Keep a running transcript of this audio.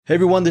Hey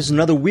everyone, this is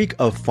another week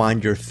of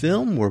Find Your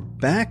Film. We're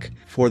back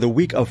for the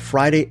week of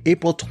Friday,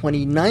 April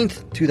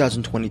 29th,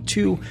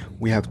 2022.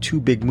 We have two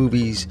big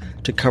movies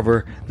to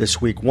cover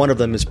this week. One of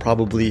them is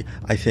probably,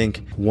 I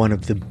think, one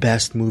of the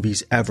best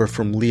movies ever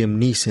from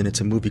Liam Neeson. It's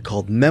a movie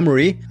called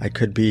Memory. I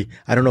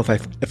don't know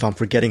if I'm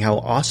forgetting how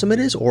awesome it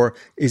is, or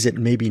is it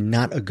maybe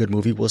not a good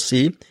movie? We'll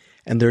see.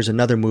 And there's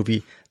another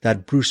movie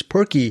that Bruce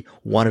Perky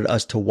wanted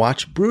us to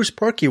watch. Bruce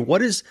Perky,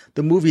 what is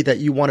the movie that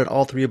you wanted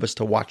all three of us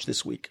to watch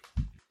this week?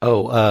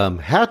 Oh,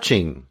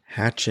 Hatching.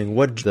 Hatching.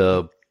 What?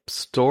 The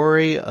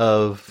story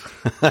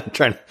of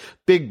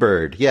Big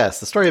Bird.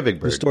 Yes, the story of Big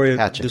Bird.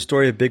 The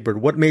story of Big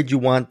Bird. What made you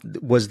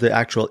want? Was the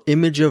actual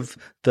image of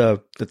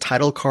the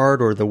title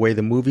card, or the way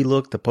the movie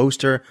looked, the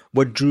poster?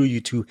 What drew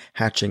you to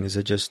Hatching? Is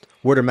it just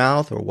word of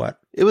mouth, or what?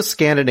 It was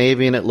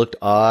Scandinavian. It looked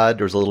odd.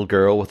 There was a little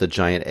girl with a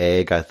giant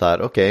egg. I thought,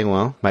 okay,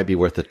 well, might be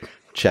worth a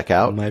check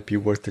out. Might be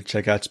worth a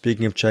check out.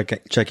 Speaking of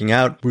checking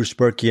out, Bruce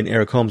Perky and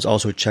Eric Holmes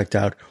also checked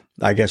out,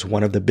 I guess,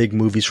 one of the big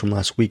movies from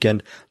last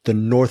weekend, The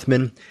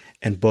Northman,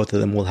 and both of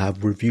them will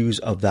have reviews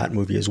of that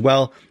movie as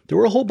well. There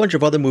were a whole bunch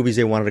of other movies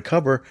they wanted to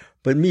cover,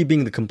 but me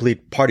being the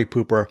complete party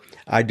pooper,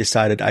 I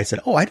said,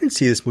 I didn't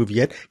see this movie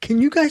yet.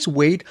 Can you guys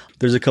wait?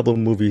 There's a couple of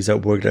movies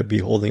that we're going to be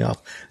holding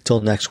off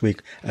till next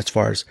week as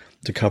far as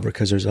to cover,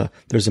 because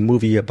there's a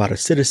movie about a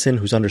citizen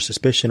who's under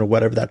suspicion, or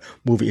whatever that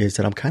movie is,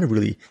 that I'm kind of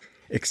really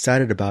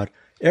excited about.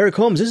 Eric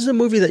Holmes, this is a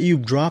movie that you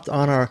dropped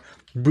on our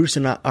Bruce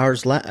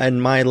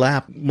and my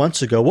lap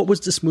months ago. What was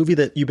this movie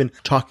that you've been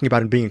talking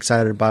about and being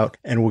excited about,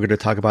 and we're going to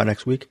talk about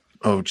next week?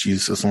 Oh,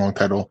 geez, that's a long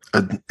title.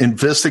 An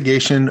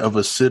investigation of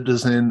a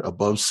citizen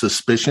above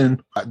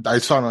suspicion. I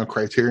saw it on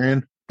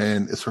Criterion,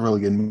 and it's a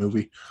really good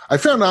movie. I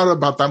found out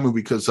about that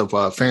movie because of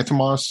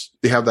Phantomos.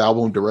 They have the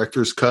album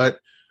director's cut,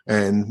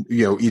 and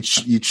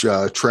each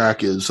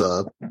track is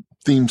a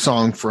theme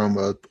song from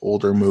an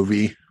older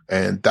movie,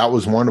 and that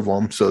was one of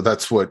them. So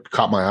that's what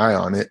caught my eye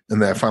on it,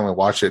 and then I finally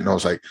watched it, and I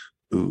was like,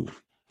 ooh,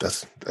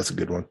 that's a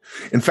good one.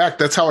 In fact,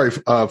 that's how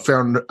I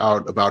found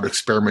out about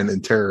Experiment in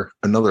Terror,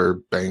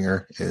 another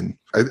banger. And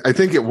I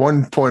think at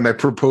one point I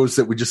proposed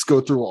that we just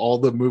go through all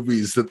the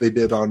movies that they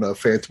did on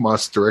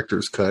Phantomos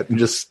director's cut and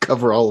just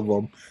cover all of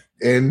them.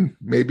 And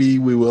maybe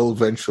we will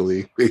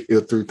eventually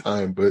through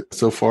time. But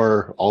so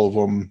far, all of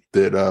them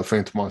that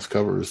Phantomos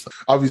covers.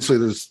 Obviously,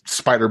 there's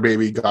Spider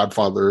Baby,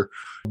 Godfather,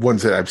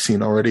 ones that I've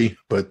seen already.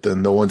 But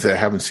then the ones that I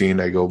haven't seen,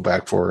 I go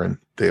back for, and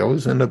they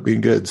always end up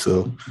being good.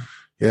 So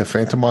yeah,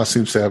 Phantomos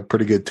seems to have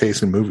pretty good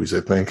taste in movies,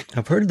 I think.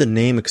 I've heard the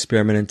name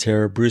Experiment in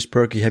Terror. Bruce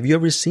Perky, have you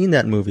ever seen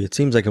that movie? It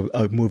seems like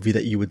a movie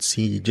that you would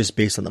see just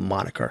based on the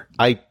moniker.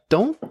 I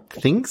don't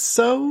think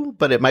so,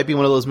 but it might be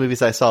one of those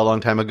movies I saw a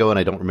long time ago and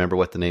I don't remember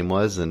what the name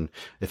was. And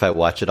if I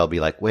watch it, I'll be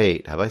like,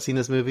 wait, have I seen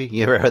this movie?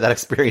 You ever had that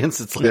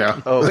experience? It's like,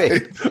 yeah. Oh,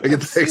 wait. I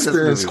get the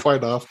experience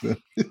quite often.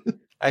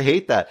 I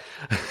hate that.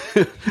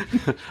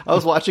 I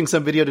was watching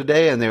some video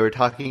today and they were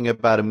talking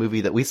about a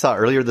movie that we saw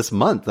earlier this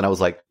month. And I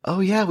was like, oh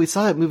yeah, we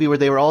saw that movie where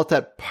they were all at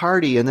that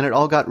party and then it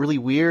all got really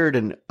weird.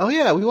 And oh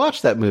yeah, we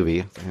watched that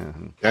movie.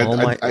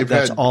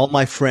 All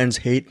my friends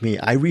hate me.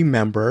 I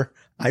remember,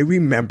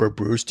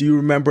 Bruce. Do you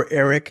remember,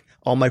 Eric?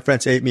 All my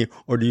friends hate me.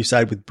 Or do you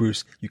side with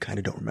Bruce? You kind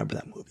of don't remember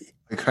that movie.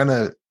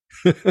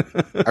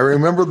 I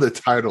remember the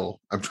title.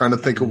 I'm trying to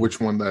think of which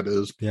one that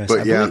is. Yes,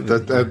 but yeah,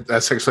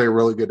 that's actually a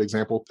really good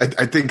example.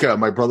 I think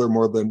my brother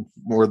more than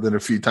a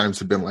few times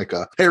have been like,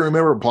 "Hey,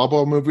 remember blah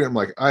blah movie?" I'm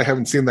like, I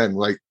haven't seen that. And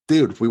like,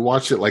 dude, we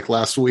watched it like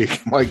last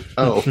week. I'm like,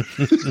 oh.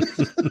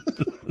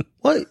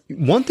 Well,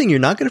 one thing you're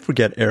not going to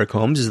forget, Eric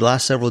Holmes, is the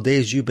last several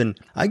days you've been,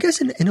 I guess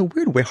in a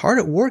weird way, hard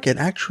at work at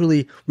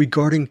actually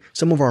regarding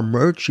some of our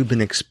merch. You've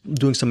been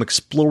doing some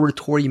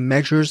exploratory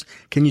measures.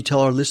 Can you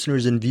tell our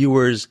listeners and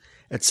viewers,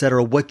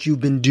 etc., what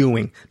you've been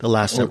doing the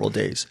last several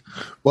days?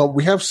 Well,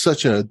 we have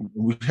such a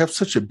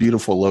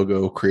beautiful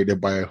logo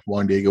created by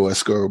Juan Diego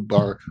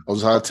Escobar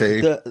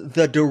Ozate,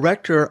 the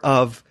director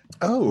of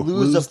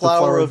Lose the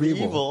Flower of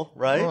Evil,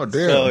 right? Oh,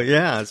 damn. So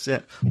yeah, it's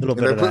a little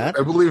bit of that.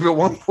 I believe at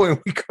one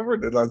point we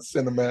covered it on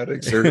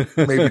Cinematics, or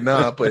maybe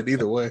not, but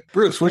either way.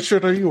 Bruce, what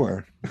shirt are you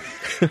wearing?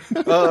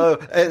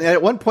 And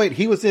at one point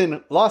he was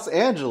in Los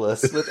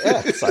Angeles with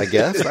X, I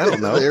guess. I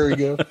don't know. There we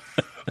go.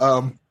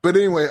 But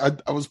anyway,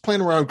 I was playing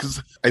around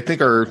because I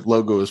think our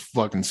logo is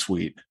fucking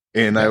sweet.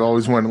 And I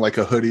always wanted like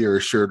a hoodie or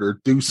a shirt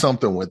or do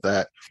something with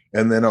that.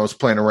 And then I was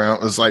playing around.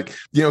 It was like,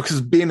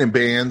 because being in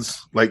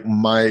bands, like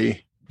my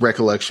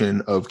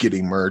recollection of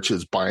getting merch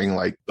is buying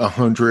like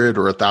 100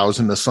 or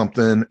 1,000 of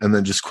something and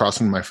then just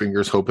crossing my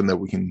fingers, hoping that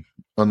we can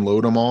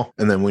unload them all.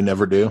 And then we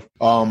never do.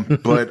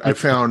 But I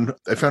found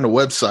a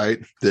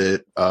website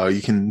that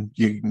you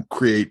can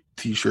create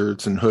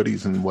t-shirts and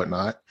hoodies and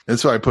whatnot. And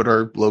so I put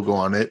our logo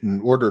on it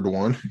and ordered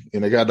one.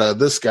 And I got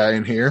this guy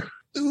in here.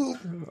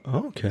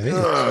 Okay.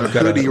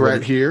 Hoodie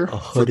right here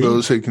for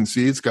those who can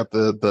see. It's got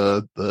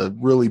the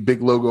really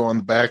big logo on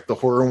the back, the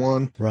horror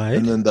one, right,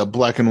 and then the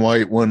black and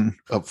white one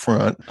up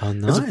front. Oh,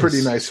 nice. It's a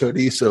pretty nice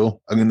hoodie.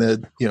 So I'm gonna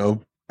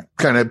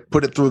kind of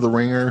put it through the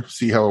ringer,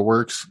 see how it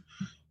works,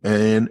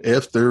 and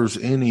if there's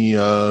any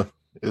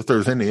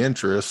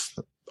interest,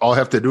 all I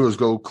have to do is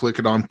go click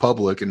it on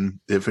public, and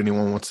if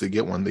anyone wants to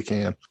get one, they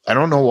can. I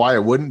don't know why I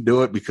wouldn't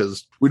do it,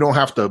 because we don't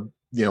have to,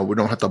 we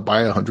don't have to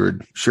buy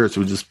 100 shirts.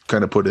 We just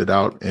kind of put it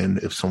out, and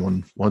if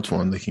someone wants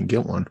one, they can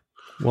get one.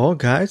 Well,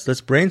 guys,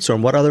 let's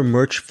brainstorm. What other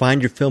merch,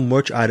 Find Your Film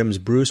merch items,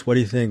 Bruce, what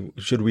do you think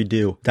should we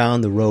do down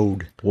the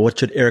road? What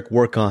should Eric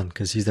work on?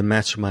 Because he's the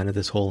mastermind of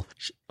this whole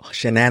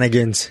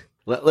shenanigans.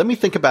 Let me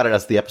think about it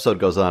as the episode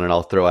goes on, and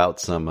I'll throw out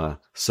some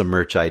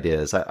merch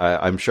ideas.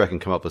 I'm sure I can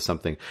come up with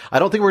something. I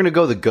don't think we're going to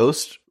go the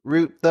ghost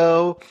route,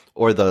 though,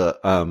 or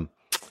the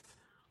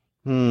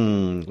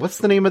what's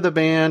the name of the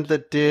band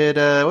that did?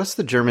 What's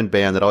the German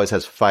band that always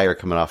has fire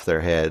coming off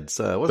their heads?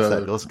 What's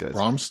that? Those guys.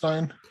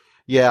 Rammstein.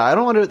 Yeah, I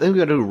don't want to think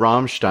we're going to do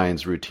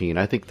Rammstein's routine.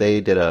 I think they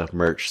did a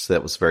merch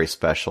that was very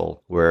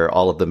special, where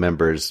all of the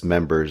members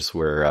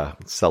were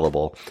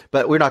sellable.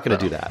 But we're not going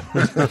to do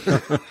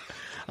that.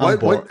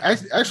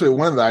 Actually,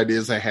 one of the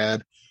ideas I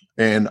had,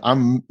 and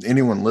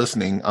anyone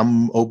listening,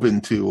 I'm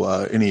open to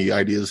any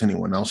ideas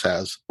anyone else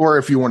has, or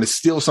if you want to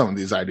steal some of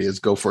these ideas,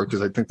 go for it,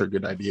 because I think they're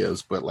good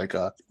ideas. But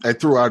I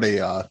threw out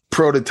a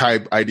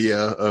prototype idea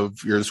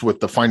of yours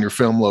with the Find Your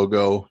Film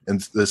logo, and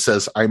that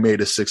says "I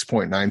made a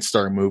 6.9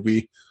 star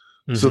movie."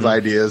 Mm-hmm. So the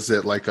idea is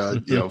that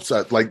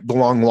so The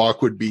Long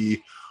Walk would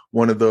be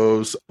one of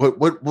those.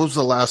 What was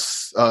the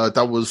last?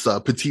 That was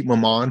Petite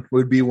Maman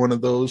would be one of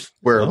those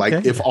where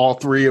if all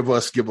three of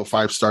us give a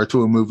 5-star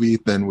to a movie,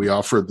 then we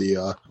offer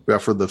the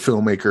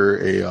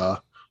filmmaker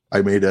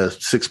I made a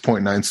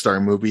 6.9 star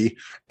movie,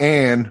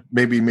 and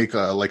maybe make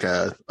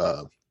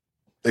a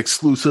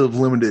exclusive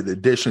limited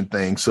edition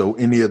thing. So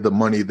any of the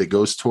money that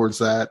goes towards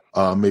that,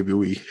 maybe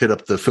we hit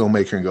up the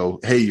filmmaker and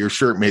go, "Hey, your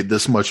shirt made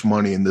this much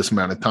money in this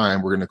amount of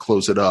time. We're going to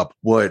close it up.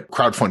 What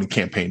crowdfunding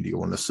campaign do you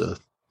want us to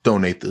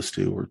donate this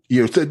to?" Or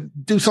to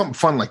do something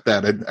fun like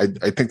that.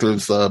 I think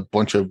there's a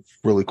bunch of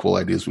really cool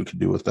ideas we could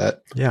do with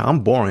that. Yeah, I'm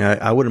boring.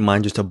 I wouldn't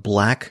mind just a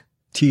black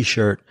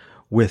t-shirt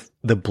with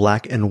the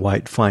black and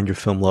white Find Your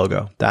Film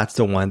logo. That's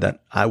the one that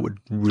I would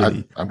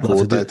really. I'm cool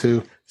with that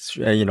too. It's,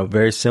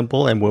 very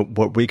simple, and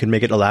what we can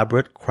make it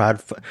elaborate,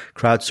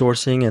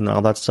 crowdsourcing and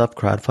all that stuff,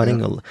 crowdfunding.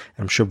 Yeah.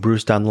 I'm sure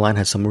Bruce down the line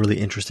has some really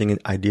interesting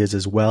ideas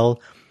as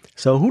well.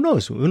 So who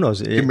knows?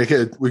 We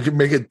could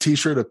make a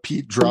t-shirt of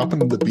Pete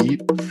dropping the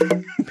beat. Pete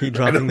dropping the beat.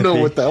 I don't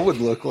know what that would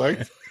look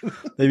like.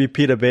 Maybe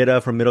Peter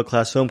Beta from Middle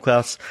Class Film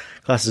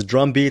Class's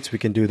drum beats. We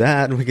can do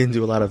that. We can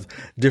do a lot of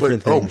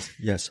different things.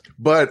 Yes.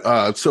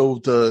 But so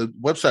the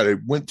website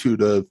I went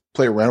to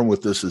play around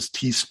with this is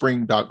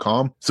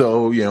teespring.com.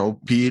 So,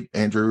 Pete,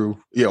 Andrew,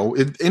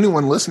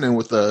 anyone listening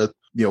with the,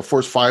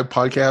 Force 5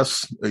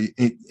 podcasts,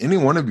 any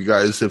one of you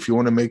guys, if you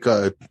want to make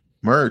a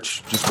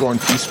merch, just go on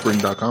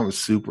teespring.com. It's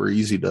super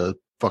easy to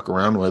fuck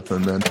around with,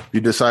 and then you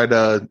decide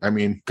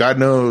God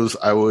knows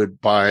I would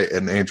buy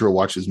an Andrew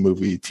Watches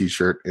Movie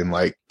t-shirt in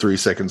 3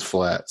 seconds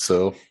flat.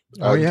 So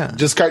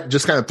just kind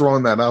of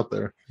throwing that out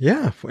there.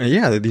 Yeah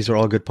these are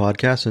all good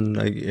podcasts, and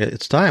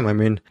it's time. I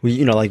mean,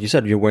 we like you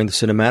said, you're wearing the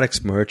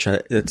Cinematics merch.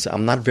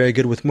 I'm not very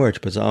good with merch,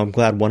 but I'm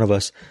glad one of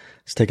us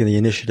is taking the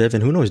initiative,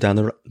 and who knows, down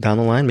the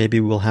line maybe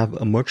we'll have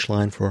a merch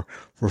line for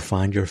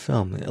Find Your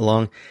Film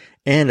along.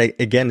 And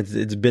again,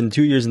 it's been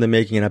 2 years in the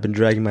making, and I've been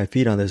dragging my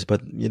feet on this,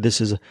 but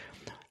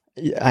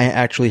I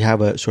actually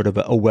have a sort of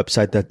a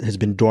website that has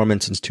been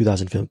dormant since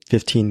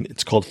 2015.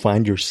 It's called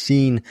Find Your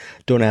Scene.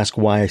 Don't ask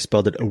why I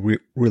spelled it a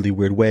really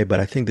weird way, but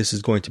I think this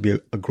is going to be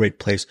a great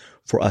place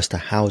for us to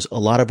house a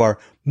lot of our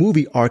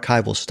movie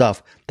archival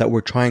stuff that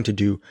we're trying to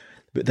do,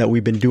 that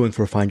we've been doing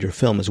for Find Your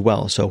Film as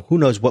well. So who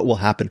knows what will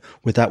happen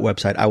with that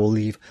website. I will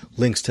leave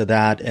links to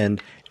that,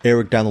 and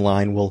Eric down the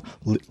line will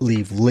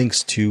leave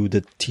links to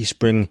the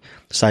Teespring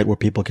site where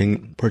people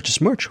can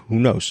purchase merch. Who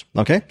knows?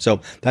 Okay.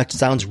 So that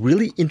sounds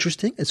really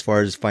interesting as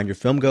far as Find Your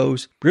Film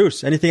goes.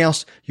 Bruce, anything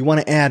else you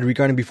want to add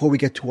regarding before we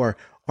get to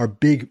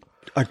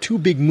our two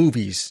big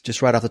movies,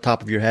 just right off the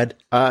top of your head?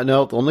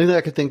 No, the only thing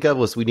I could think of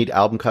was we need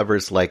album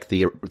covers like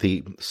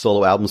the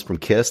solo albums from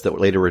Kiss that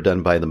later were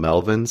done by the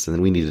Melvins, and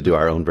then we need to do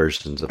our own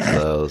versions of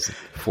those.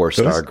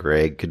 4-Star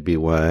Greg could be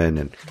one,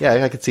 and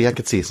I could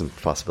see some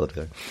possibility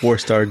there.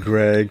 4-Star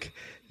Greg.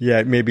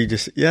 Yeah, maybe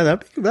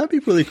that'd be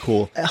really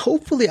cool.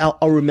 Hopefully I'll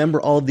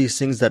remember all of these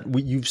things that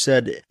you've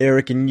said,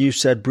 Eric, and you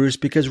said, Bruce,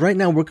 because right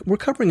now we're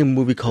covering a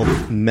movie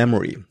called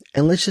Memory.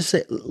 And let's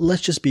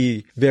just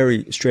be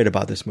very straight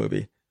about this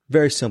movie.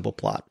 Very simple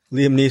plot.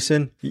 Liam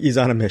Neeson, he's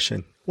on a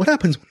mission. What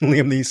happens when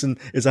Liam Neeson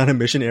is on a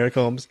mission, Eric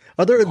Holmes?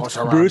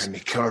 Bruce, and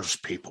he kills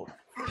people.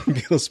 He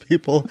kills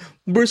people.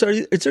 Bruce,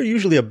 is there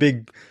usually a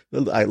big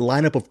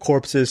lineup of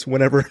corpses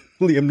whenever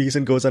Liam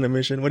Neeson goes on a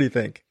mission? What do you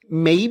think?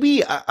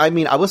 Maybe. I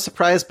mean, I was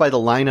surprised by the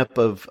lineup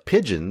of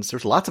pigeons.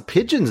 There's lots of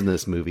pigeons in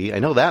this movie. I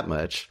know that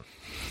much.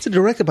 It's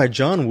directed by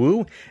John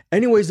Woo.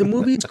 Anyways, the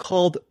movie is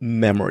called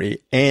Memory,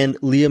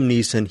 and Liam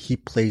Neeson, he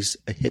plays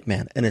a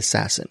hitman, an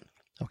assassin.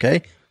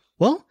 Okay?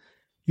 Well,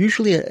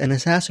 usually an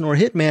assassin or a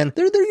hitman,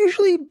 they're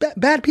usually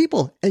bad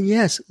people. And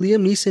yes,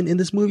 Liam Neeson in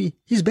this movie,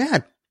 he's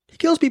bad. He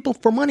kills people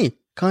for money.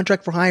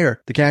 Contract for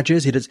hire. The catch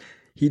is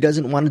he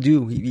doesn't want to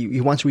do.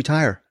 He wants to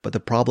retire. But the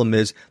problem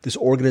is this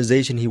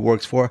organization he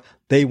works for,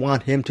 they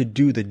want him to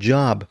do the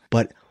job.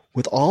 But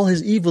with all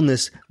his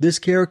evilness, this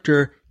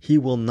character, he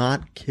will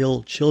not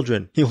kill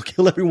children. He'll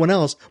kill everyone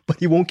else, but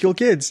he won't kill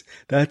kids.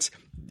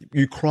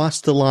 You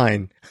cross the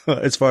line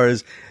as far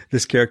as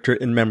this character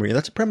in Memory. And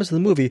that's the premise of the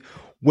movie.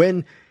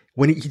 When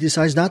he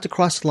decides not to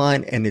cross the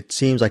line, and it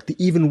seems like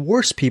the even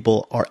worse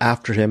people are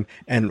after him,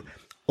 and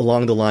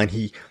along the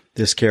line,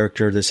 this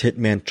character, this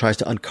hitman, tries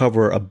to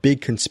uncover a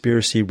big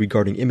conspiracy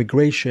regarding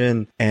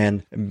immigration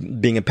and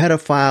being a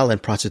pedophile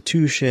and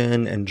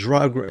prostitution and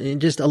drug, and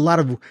just a lot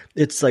of,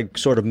 it's like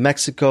sort of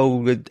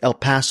Mexico, El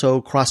Paso,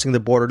 crossing the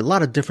border, a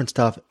lot of different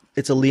stuff.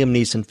 It's a Liam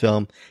Neeson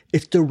film.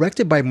 It's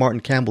directed by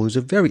Martin Campbell, who's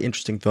a very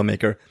interesting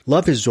filmmaker.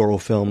 Love his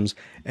Zorro films,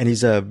 and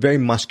he's a very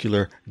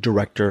muscular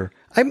director.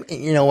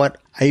 You know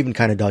what? I even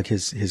kind of dug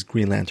his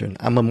Green Lantern.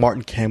 I'm a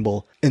Martin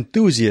Campbell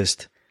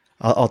enthusiast.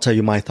 I'll tell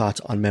you my thoughts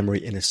on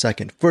Memory in a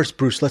second. First,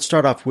 Bruce, let's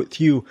start off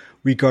with you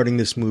regarding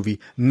this movie,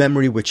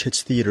 Memory, which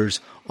hits theaters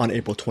on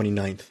April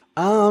 29th.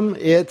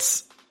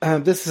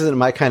 This isn't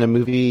my kind of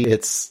movie.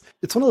 It's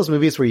one of those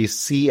movies where you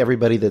see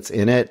everybody that's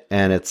in it,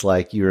 and it's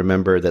like you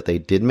remember that they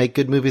did make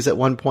good movies at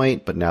one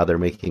point, but now they're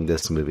making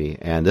this movie.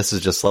 And this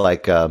is just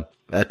like a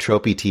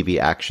tropey TV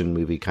action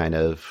movie kind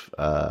of.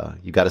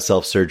 You've got a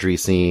self-surgery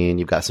scene.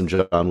 You've got some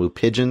John Woo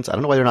pigeons. I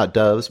don't know why they're not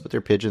doves, but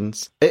they're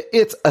pigeons.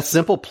 It's a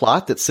simple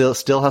plot that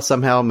still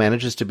somehow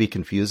manages to be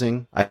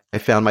confusing. I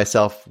found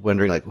myself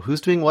wondering, like,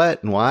 who's doing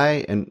what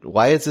and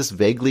why is this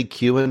vaguely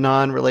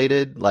QAnon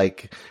related?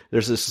 Like,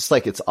 there's this just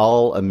like, it's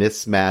all a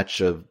mismatch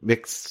of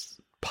mixed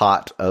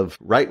pot of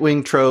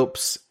right-wing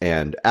tropes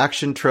and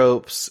action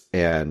tropes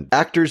and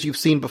actors you've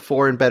seen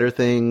before in better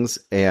things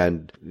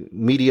and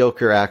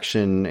mediocre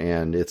action.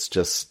 And it's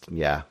just,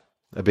 a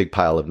big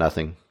pile of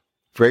nothing.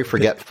 Very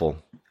forgetful.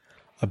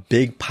 A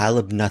big pile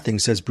of nothing,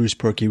 says Bruce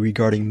Perky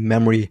regarding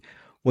Memory.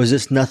 Was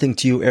this nothing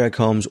to you, Eric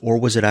Holmes, or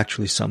was it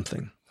actually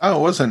something? Oh,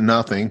 it wasn't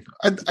nothing.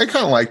 I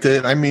kind of liked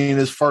it. I mean,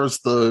 as far as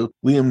the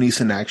Liam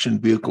Neeson action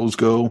vehicles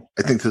go,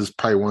 I think this is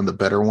probably one of the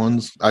better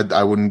ones.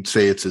 I wouldn't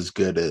say it's as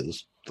good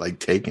as like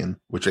Taken,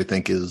 which I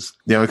think is,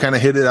 it kind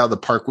of hit it out of the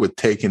park with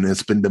Taken.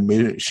 It's been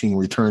diminishing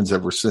returns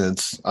ever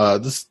since.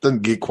 This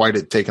doesn't get quite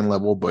at Taken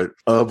level, but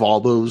of all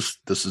those,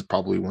 this is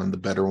probably one of the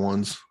better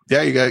ones.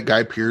 Yeah, you got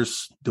Guy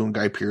Pearce doing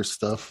Guy Pearce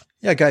stuff.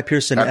 Yeah, Guy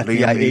Pearce, an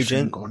FBI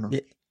agent.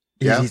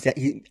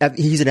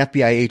 He's an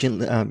FBI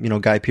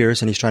agent, Guy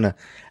Pearce, and he's trying to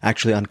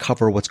actually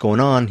uncover what's going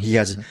on.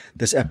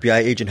 This FBI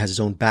agent has his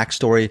own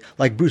backstory.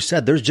 Like Bruce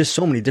said, there's just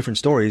so many different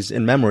stories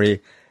in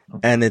Memory,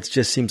 and it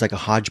just seems like a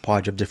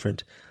hodgepodge of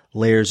different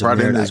layers. Brought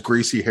in his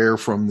greasy hair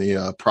from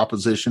the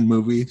Proposition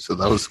movie, so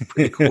that was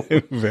pretty cool.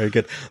 Very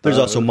good. There's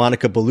also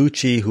Monica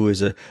Bellucci, who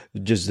is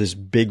just this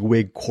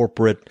bigwig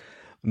corporate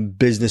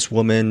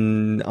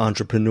businesswoman,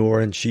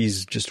 entrepreneur, and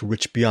she's just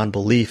rich beyond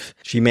belief.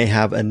 She may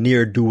have a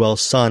ne'er-do-well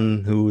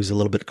son who is a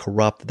little bit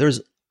corrupt.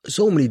 There's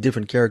so many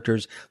different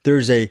characters.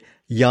 There's a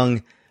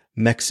young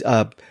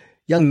Mexican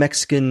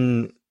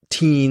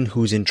teen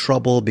who's in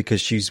trouble because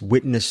she's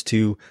witness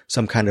to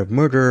some kind of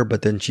murder,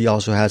 but then she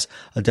also has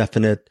a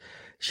definite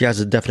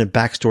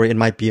backstory and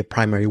might be a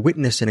primary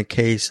witness in a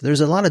case. There's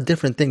a lot of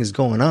different things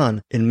going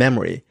on in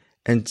Memory.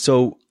 And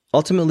so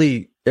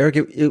ultimately, Eric,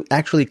 it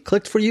actually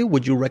clicked for you.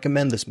 Would you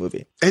recommend this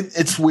movie?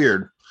 It's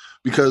weird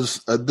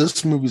because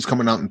this movie's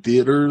coming out in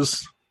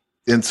theaters.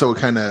 And so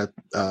kind of,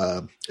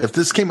 if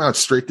this came out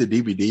straight to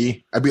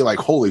DVD, I'd be like,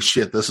 holy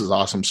shit, this is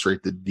awesome.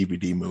 Straight to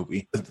DVD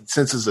movie.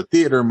 Since it's a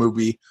theater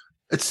movie,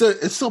 it's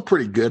still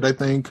pretty good, I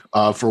think,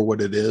 for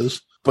what it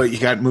is. But you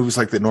got movies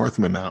like The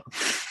Northman out.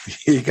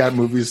 You got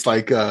movies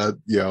like,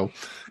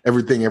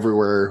 Everything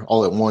Everywhere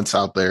All at Once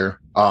out there.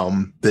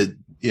 But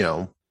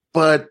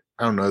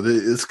I don't know.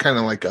 It's kind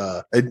of like,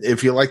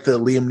 if you like the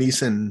Liam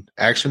Neeson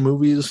action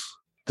movies,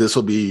 this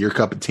will be your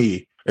cup of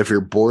tea. If you're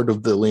bored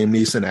of the Liam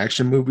Neeson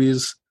action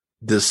movies,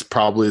 this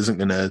probably isn't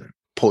going to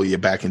pull you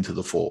back into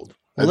the fold.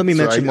 Well, let me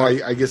mention,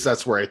 I guess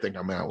that's where I think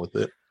I'm at with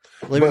it.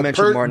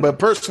 Martin. But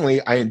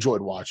personally, I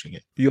enjoyed watching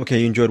it. You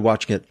enjoyed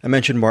watching it. I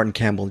mentioned Martin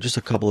Campbell, just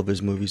a couple of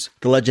his movies.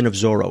 The Legend of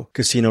Zorro,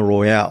 Casino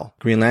Royale,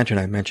 Green Lantern,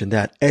 I mentioned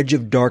that. Edge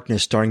of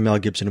Darkness, starring Mel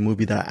Gibson, a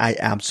movie that I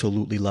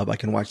absolutely love. I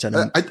can watch that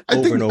over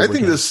and over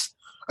again.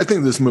 I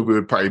think this movie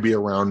would probably be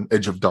around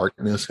Edge of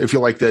Darkness. If you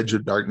like the Edge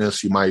of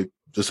Darkness,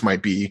 this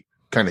might be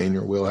kind of in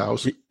your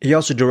wheelhouse. He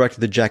also directed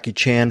the Jackie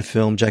Chan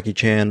film, Jackie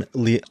Chan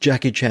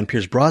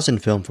Pierce Brosnan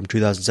film from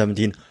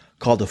 2017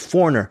 called The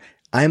Foreigner.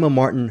 I am a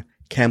Martin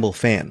Campbell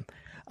fan.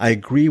 I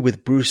agree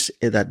with Bruce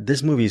that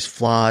this movie is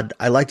flawed.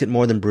 I liked it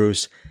more than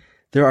Bruce.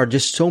 There are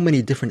just so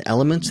many different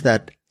elements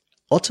that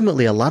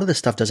ultimately a lot of the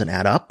stuff doesn't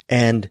add up,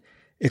 and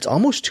it's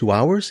almost 2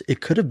 hours.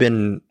 It could have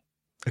been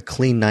a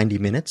clean 90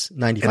 minutes,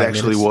 95 minutes. It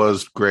actually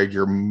was, Greg.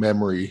 Your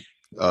memory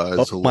is a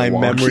little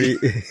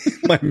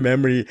wonky. My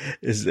memory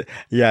is,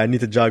 I need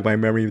to jog my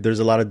memory. There's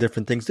a lot of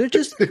different things. They're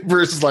just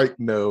Bruce is like,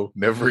 no,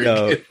 never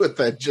again with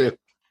that shit.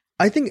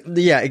 I think,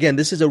 again,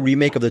 this is a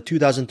remake of the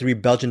 2003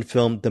 Belgian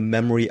film, The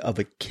Memory of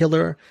a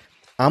Killer.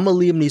 I'm a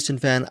Liam Neeson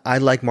fan. I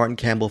like Martin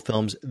Campbell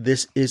films.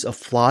 This is a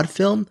flawed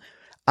film.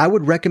 I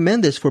would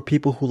recommend this for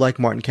people who like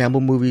Martin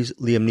Campbell movies,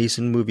 Liam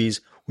Neeson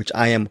movies, which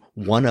I am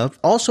one of.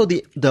 Also,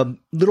 the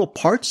little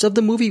parts of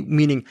the movie,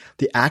 meaning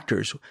the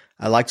actors.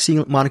 I liked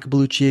seeing Monica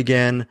Bellucci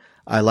again.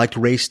 I liked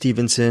Ray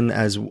Stevenson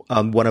as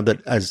one of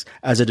the as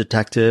a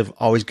detective.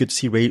 Always good to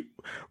see Ray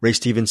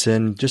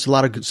Stevenson. Just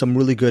some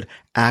really good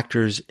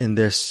actors in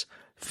this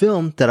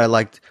film that I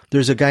liked.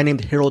 There's a guy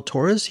named Harold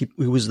Torres. He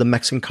was the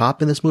Mexican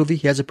cop in this movie.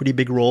 He has a pretty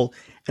big role,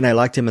 and I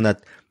liked him in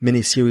that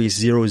miniseries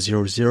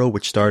 000,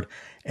 which starred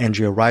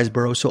Andrea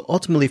Riseborough. So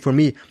ultimately for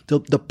me,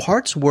 the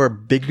parts were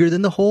bigger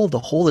than the whole. The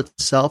whole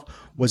itself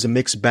was a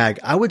mixed bag.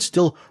 I would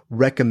still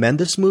recommend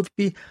this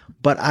movie,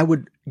 but I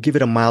would give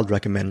it a mild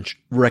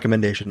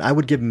recommendation. I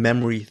would give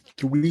Memory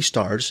 3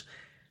 stars.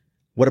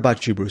 What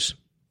about you, Bruce?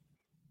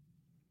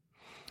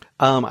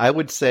 I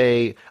would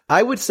say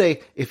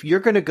if you're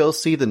going to go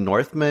see The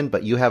Northman,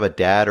 but you have a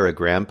dad or a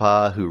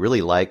grandpa who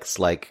really likes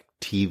like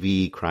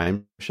TV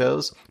crime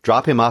shows,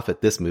 drop him off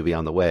at this movie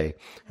on the way,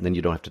 and then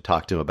you don't have to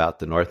talk to him about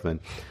The Northman.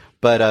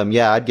 But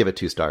yeah, I'd give it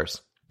 2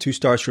 stars. 2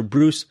 stars for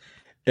Bruce.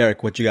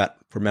 Eric, what you got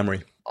for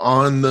Memory?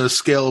 On the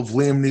scale of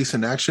Liam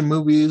Neeson action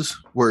movies,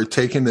 where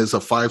Taken is a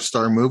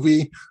 5-star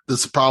movie,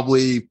 this is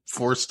probably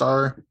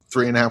 4-star,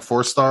 3.5,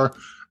 4-star.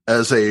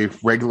 As a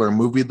regular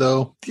movie,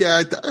 though,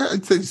 yeah, I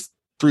think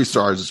 3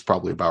 stars is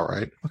probably about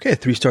right. Okay,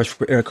 3 stars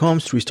for Eric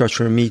Holmes, 3 stars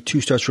for me,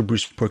 2 stars for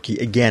Bruce Porky.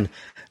 Again,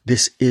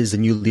 this is the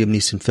new Liam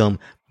Neeson film.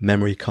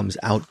 Memory comes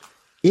out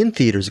in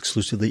theaters,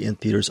 exclusively in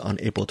theaters on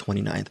April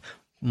 29th.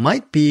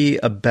 Might be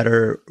a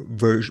better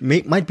version,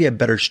 might be a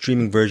better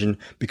streaming version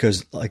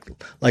because like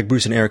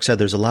Bruce and Eric said,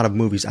 there's a lot of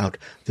movies out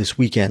this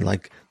weekend,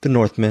 like The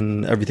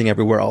Northman, Everything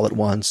Everywhere All at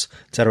Once,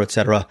 et cetera, et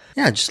cetera.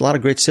 Yeah, just a lot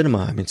of great cinema.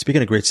 I mean,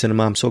 speaking of great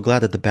cinema, I'm so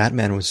glad that The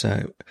Batman was,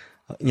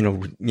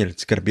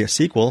 it's going to be a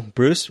sequel.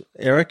 Bruce,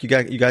 Eric, you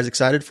guys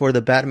excited for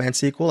the Batman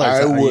sequel?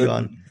 I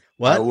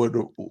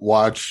would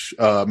watch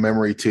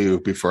Memory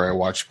 2 before I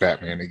watch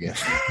Batman again.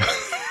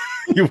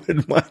 You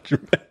would watch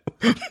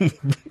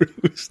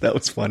Bruce. That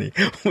was funny.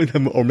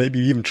 Or maybe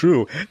even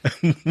true.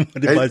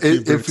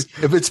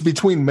 If it's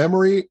between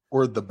Memory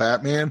or the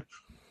Batman,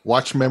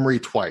 watch Memory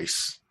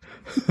twice.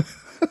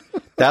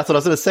 That's what I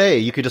was going to say.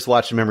 You could just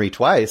watch Memory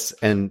twice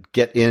and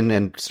get in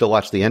and still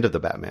watch the end of the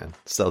Batman.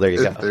 So there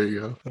you go. There you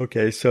go.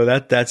 Okay, so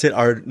that's it.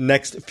 Our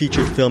next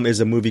featured film is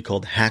a movie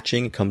called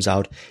Hatching. It comes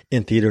out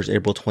in theaters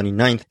April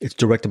 29th. It's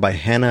directed by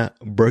Hannah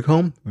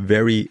Bergholm,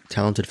 very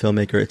talented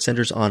filmmaker. It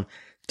centers on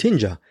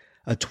Tinja,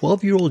 a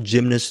 12-year-old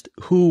gymnast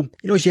who,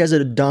 she has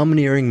a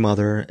domineering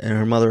mother, and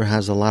her mother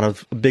has a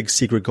big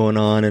secret going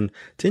on. And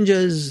Tinja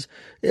is,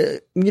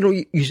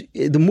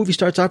 the movie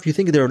starts off, you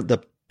think they're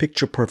the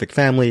picture perfect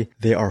family.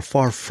 They are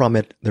far from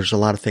it. There's a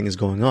lot of things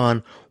going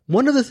on.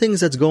 One of the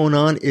things that's going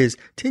on is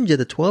Tinja,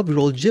 the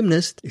 12-year-old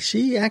gymnast,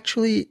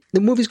 the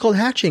movie's called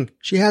Hatching.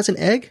 She has an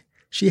egg.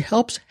 She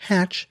helps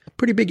hatch a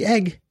pretty big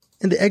egg,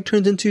 and the egg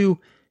turns into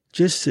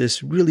just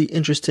this really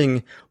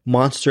interesting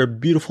monster,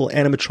 beautiful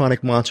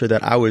animatronic monster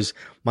that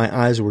my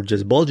eyes were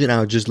just bulging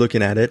out just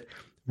looking at it.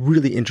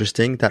 Really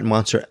interesting. That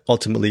monster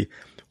ultimately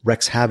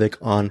wreaks havoc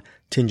on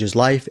Tinja's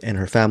life and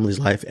her family's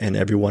life and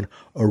everyone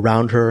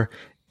around her.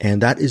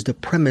 And that is the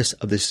premise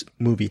of this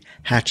movie,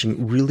 Hatching.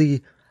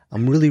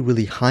 I'm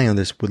really high on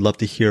this. Would love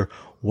to hear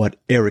what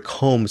Eric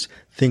Holmes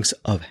thinks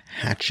of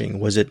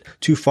Hatching. Was it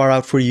too far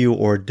out for you,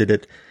 or did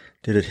it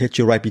hit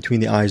you right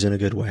between the eyes in a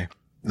good way?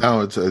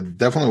 No, it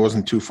definitely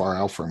wasn't too far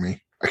out for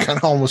me. I kind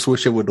of almost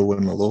wish it would have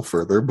went a little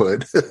further,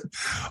 but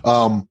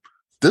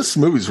this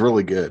movie's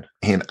really good,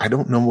 and I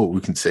don't know what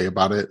we can say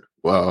about it.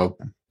 Well,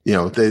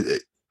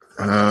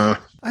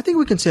 I think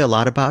we can say a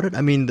lot about it.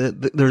 I mean,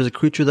 there's a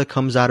creature that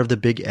comes out of the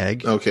big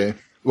egg. Okay.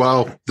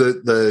 Well,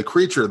 the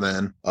creature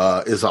then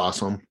is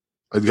awesome.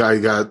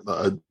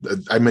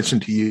 I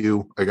mentioned to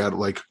you, I got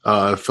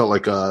felt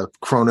like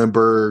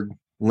Cronenberg,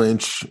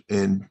 Lynch,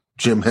 and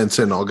Jim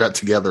Henson all got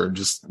together and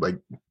just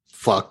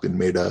fucked and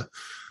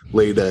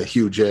laid a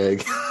huge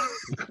egg,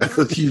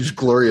 a huge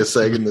glorious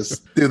egg. And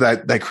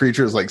that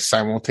creature is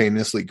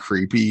simultaneously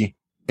creepy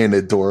and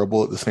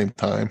adorable at the same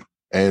time.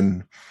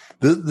 And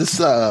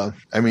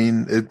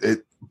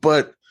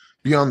but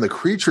beyond the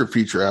creature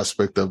feature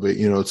aspect of it,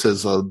 it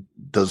says,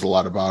 does a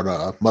lot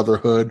about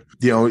motherhood.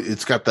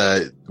 It's got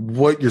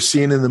what you're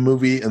seeing in the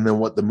movie and then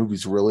what the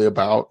movie's really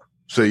about.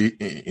 So,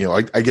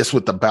 I guess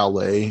with the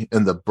ballet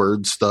and the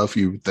bird stuff,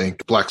 you would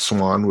think Black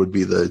Swan would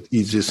be the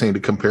easiest thing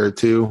to compare it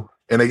to.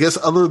 And I guess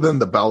other than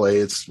the ballet,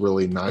 it's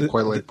really not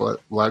quite like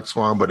Black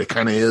Swan, but it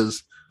kind of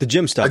is. The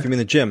gym stuff. You mean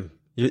the gym?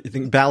 You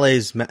think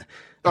ballet's...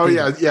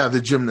 Yeah,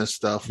 the gymnast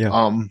stuff.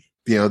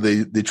 Yeah.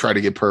 They try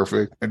to get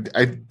perfect.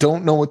 I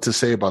don't know what to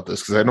say about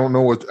this because I don't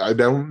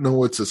know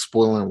what's a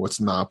spoiler and what's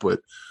not. But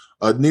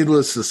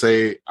needless to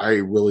say, I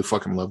really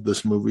fucking love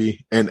this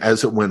movie. And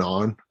as it went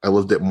on, I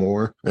loved it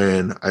more.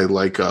 And I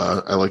like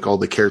all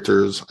the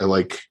characters. I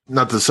like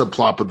not the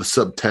subplot, but the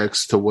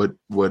subtext to what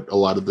a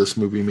lot of this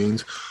movie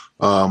means.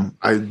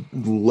 I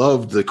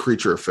love the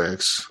creature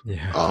effects.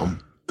 Yeah.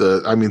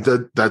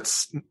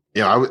 That's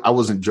I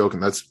wasn't joking.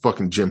 That's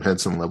fucking Jim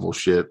Henson level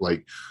shit.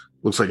 Like,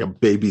 looks like a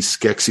baby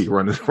Skeksis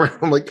running around.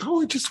 I'm like,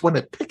 oh, I just want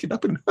to pick it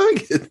up and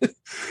hug it.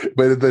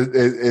 But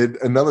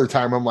another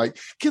time, I'm like,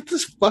 get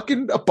this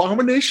fucking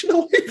abomination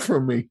away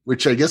from me.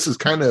 Which I guess is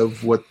kind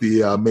of what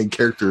the main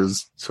character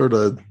is sort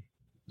of,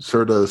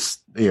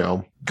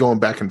 going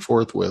back and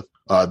forth with.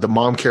 The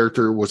mom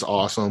character was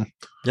awesome.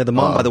 Yeah, the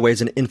mom, by the way,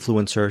 is an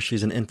influencer.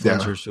 She's an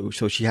influencer,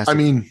 so she has.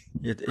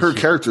 Her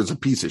character is a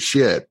piece of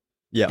shit.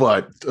 Yeah,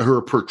 but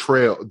her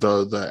portrayal,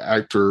 the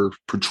actor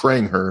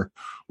portraying her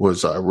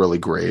was really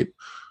great.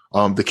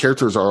 The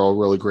characters are all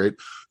really great.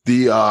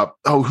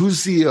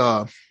 Who's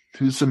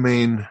the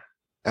main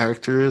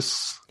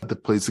actress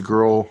that plays the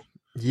girl?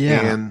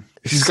 Yeah, and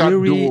she's got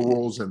dual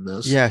roles in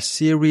this. Yeah,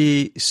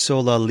 Siri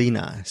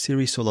Solalina.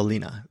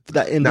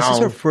 This is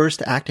her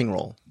first acting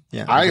role.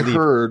 Yeah, I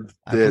heard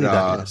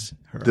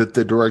that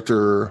the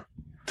director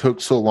took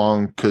so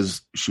long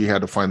because she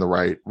had to find the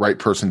right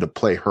person to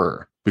play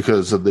her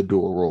because of the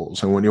dual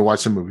roles. And when you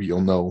watch the movie,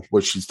 you'll know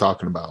what she's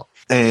talking about.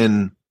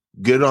 And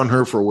good on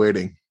her for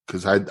waiting,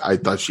 because I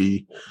thought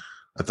she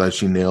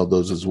nailed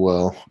those as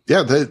well.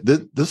 Yeah,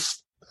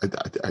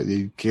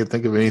 I can't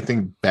think of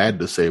anything bad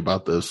to say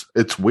about this.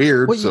 It's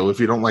weird, so if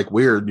you don't like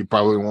weird, you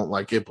probably won't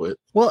like it.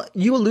 But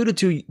you alluded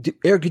to,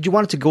 Eric, did you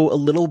want it to go a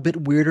little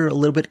bit weirder, a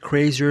little bit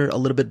crazier, a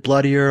little bit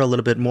bloodier, a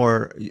little bit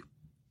more?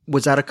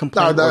 Was that a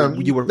complaint?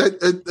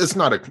 It's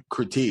not a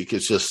critique.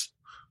 It's just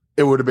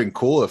it would have been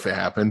cool if it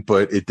happened,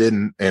 but it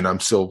didn't, and I'm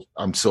still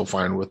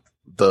fine with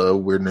the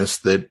weirdness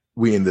that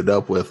we ended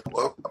up with.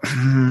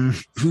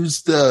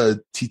 Who's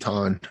the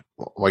Teton?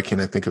 Why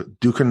can't I think of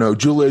Ducournau?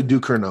 Julia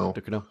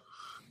Ducournau.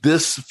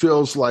 This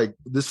feels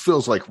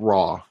like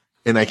Raw,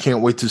 and I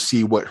can't wait to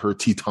see what her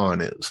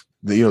Teton is.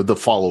 The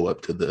follow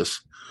up to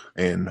this,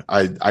 and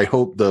I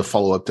hope the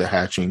follow up to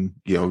Hatching.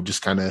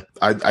 Just kind of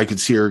I could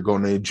see her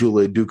going a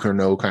Julia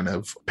Ducournau kind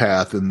of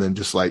path, and then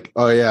just like,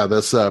 oh yeah,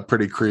 that's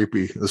pretty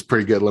creepy. That's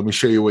pretty good. Let me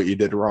show you what you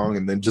did wrong,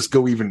 and then just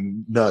go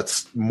even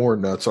more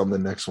nuts on the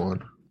next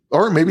one.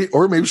 Or maybe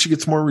she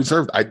gets more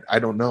reserved. I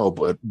don't know,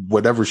 but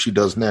whatever she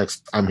does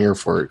next, I'm here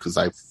for it because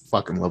I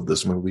fucking love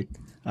this movie.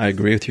 I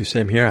agree with you.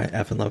 Same here. I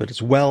effing love it as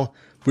well.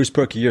 Bruce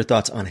Perky, your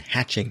thoughts on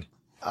Hatching?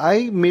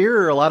 I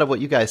mirror a lot of what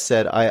you guys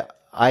said.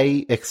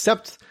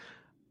 Except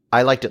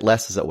I liked it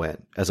less as it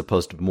went, as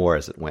opposed to more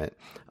as it went.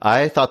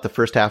 I thought the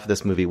first half of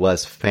this movie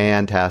was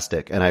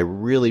fantastic, and I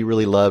really,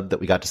 really loved that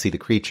we got to see the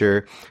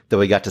creature, that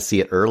we got to see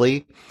it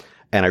early,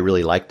 and I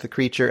really liked the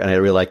creature, and I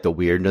really liked the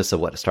weirdness of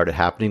what started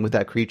happening with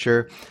that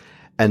creature.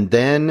 And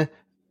then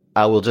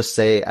I will just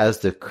say, as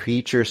the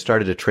creature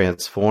started to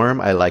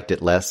transform, I liked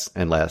it less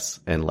and less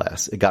and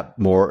less. It got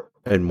more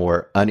and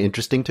more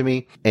uninteresting to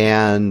me.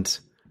 And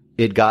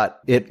it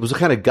was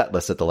kind of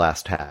gutless at the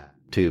last half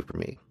too, for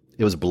me.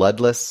 It was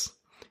bloodless.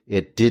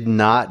 It did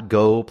not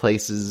go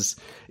places.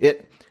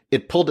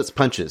 It pulled its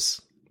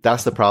punches.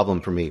 That's the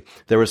problem for me.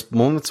 There was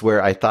moments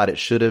where I thought it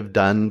should have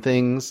done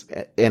things,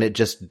 and it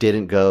just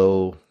didn't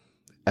go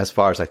as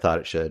far as I thought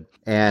it should.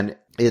 And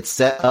it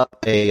set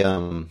up a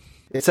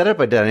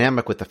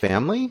dynamic with the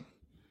family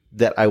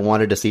that I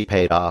wanted to see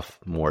paid off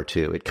more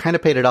too. It kind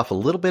of paid it off a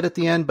little bit at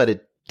the end, but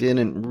it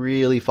didn't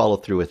really follow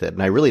through with it.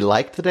 And I really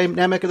liked the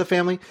dynamic of the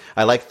family.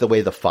 I liked the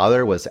way the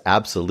father was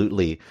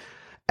absolutely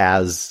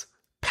as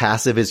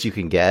passive as you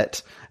can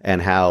get, and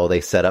how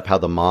they set up how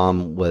the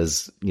mom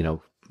was,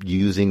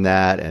 using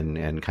that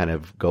and kind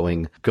of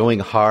going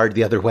hard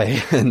the other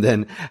way. And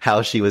then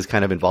how she was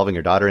kind of involving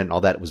her daughter and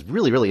all that. It was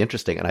really, really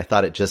interesting. And I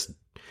thought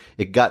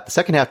the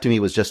second half to me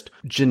was just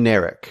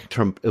generic.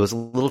 It was a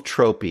little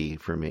tropey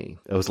for me.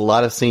 It was a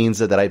lot of scenes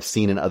that I've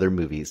seen in other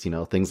movies,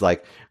 things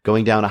like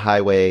going down a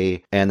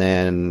highway and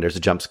then there's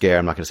a jump scare.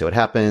 I'm not going to say what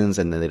happens.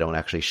 And then they don't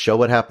actually show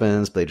what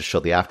happens, but they just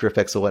show the after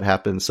effects of what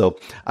happens. So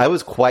I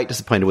was quite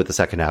disappointed with the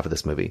second half of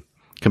this movie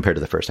compared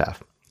to the first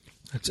half.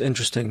 That's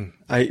interesting.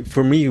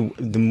 For me,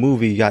 the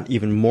movie got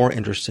even more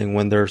interesting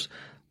when there's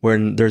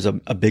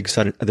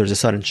a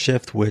sudden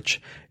shift, which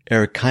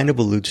Eric kind of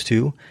alludes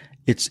to.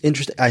 It's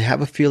interesting. I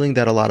have a feeling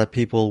that a lot of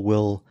people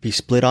will be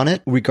split on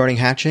it regarding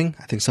Hatching.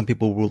 I think some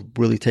people will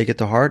really take it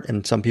to heart,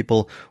 and some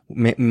people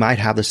might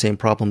have the same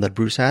problem that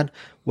Bruce had.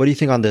 What do you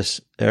think on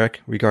this,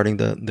 Eric, regarding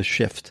the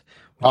shift?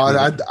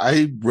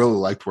 I really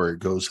liked where it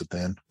goes at the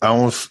end. I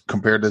almost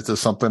compared it to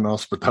something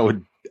else, but that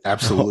would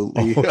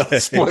absolutely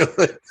spoil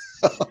it.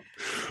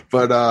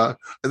 But I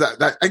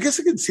guess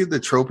I can see the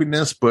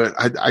tropiness, but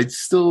I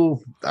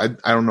still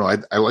don't know.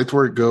 I liked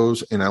where it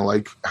goes, and I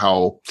like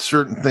how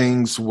certain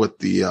things with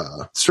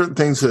the certain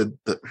things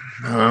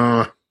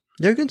that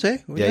you can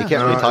say. Yeah, you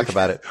can't really talk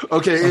about it.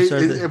 Okay,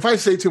 if I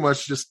say too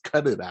much, just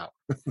cut it out.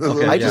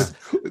 Okay,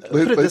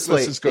 put it this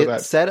way: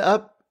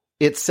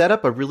 it set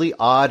up a really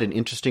odd and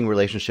interesting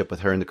relationship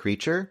with her and the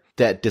creature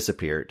that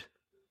disappeared.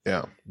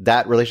 Yeah,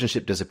 that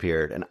relationship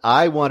disappeared, and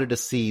I wanted to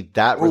see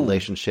that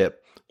relationship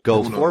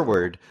go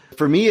forward.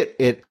 For me,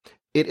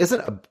 it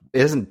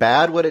isn't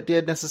bad what it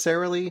did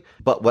necessarily,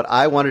 but what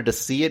I wanted to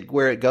see it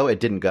where it go, it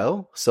didn't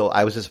go. So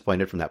I was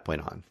disappointed from that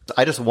point on.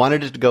 I just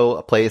wanted it to go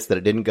a place that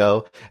it didn't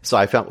go. So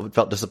I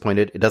felt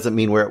disappointed. It doesn't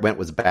mean where it went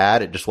was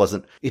bad.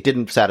 It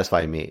didn't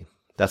satisfy me.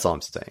 That's all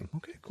I'm saying.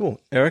 Okay,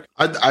 cool. Eric?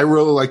 I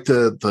really like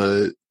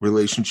the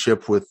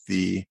relationship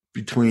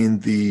between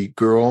the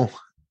girl.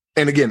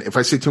 And again, if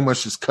I say too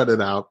much, just cut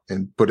it out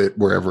and put it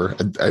wherever.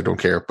 I don't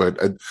care.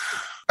 But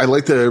I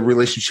like the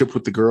relationship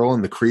with the girl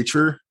and the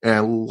creature, and I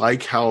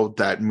like how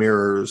that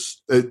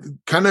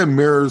kind of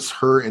mirrors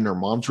her and her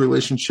mom's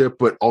relationship,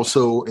 but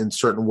also in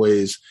certain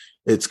ways,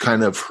 it's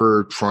kind of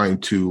her trying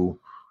to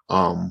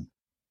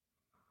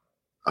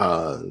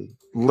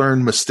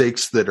learn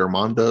mistakes that her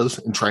mom does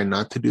and trying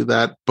not to do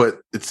that.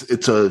 But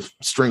it's a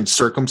strange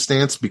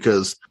circumstance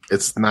because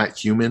it's not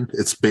human.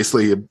 It's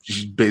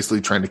she's basically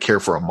trying to care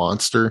for a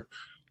monster,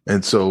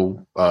 and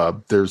so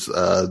there's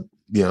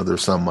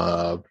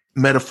some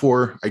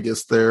metaphor, I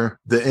guess, there.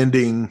 The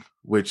ending,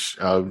 which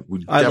we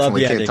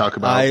definitely can't talk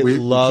about. We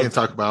can't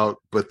talk about,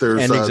 but there's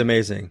ending's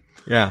amazing.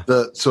 Yeah.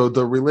 So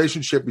the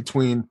relationship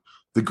between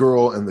the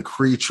girl and the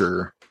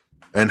creature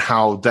and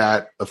how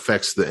that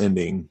affects the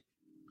ending,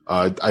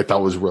 I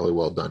thought was really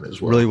well done as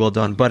well. Really well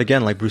done. But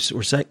again, like Bruce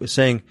was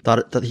saying,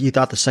 that he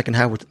thought the second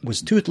half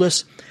was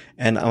toothless,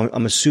 and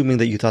I'm assuming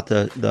that you thought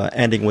the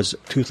ending was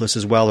toothless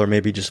as well, or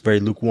maybe just very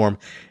lukewarm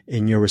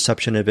in your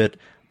reception of it.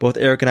 Both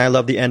Eric and I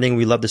love the ending.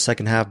 We love the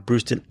second half.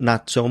 Bruce did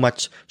not so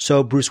much.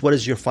 So, Bruce, what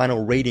is your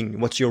final rating?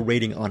 What's your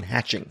rating on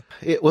Hatching?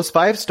 It was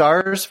 5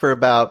 stars for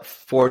about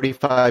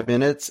 45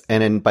 minutes,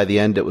 and then by the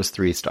end, it was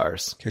 3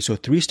 stars. Okay, so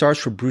 3 stars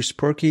for Bruce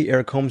Perky.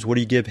 Eric Holmes, what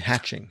do you give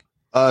Hatching?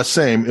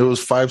 Same. It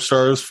was 5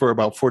 stars for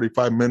about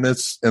 45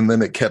 minutes, and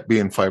then it kept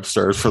being 5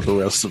 stars for the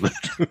rest of it.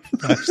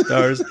 5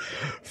 stars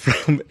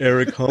from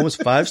Eric Holmes.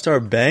 5-star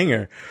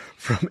banger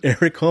from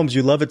Eric Holmes.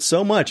 You love it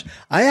so much.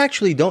 I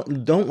actually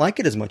don't like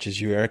it as much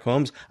as you, Eric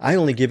Holmes. I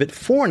only give it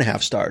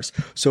 4.5 stars.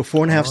 So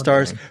 4.5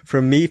 stars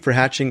from me for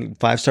Hatching.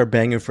 5-star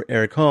banger for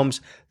Eric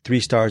Holmes. 3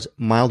 stars,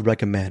 mild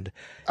recommend.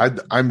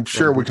 I'm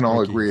sure we can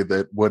all agree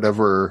that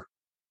whatever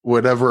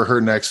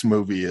her next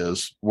movie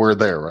is, we're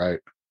there, right?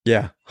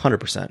 Yeah,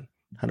 100%.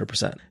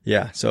 100%.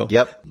 Yeah. So,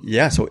 yep.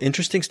 Yeah. So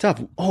interesting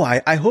stuff. Oh,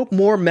 I hope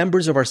more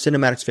members of our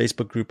Cinematics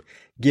Facebook group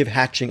give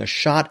Hatching a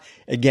shot.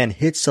 Again,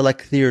 hit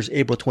select theaters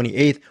April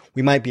 28th.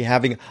 We might be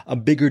having a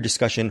bigger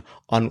discussion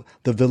on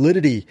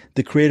the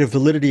creative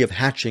validity of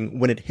Hatching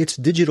when it hits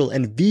digital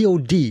and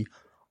VOD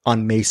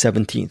on May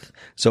 17th.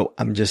 So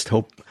I'm just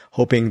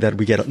hoping that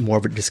we get more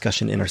of a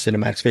discussion in our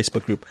Cinematics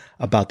Facebook group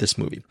about this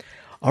movie.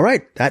 All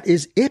right. That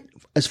is it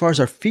as far as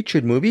our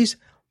featured movies,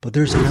 but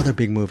there's another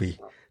big movie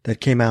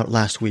that came out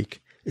last week.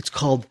 It's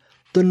called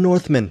The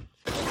Northman.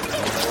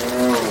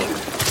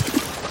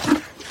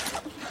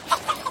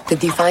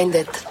 Did you find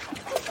it?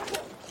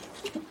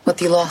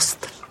 What you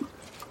lost?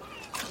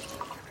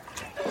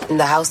 In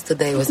the house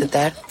today, was it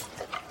there?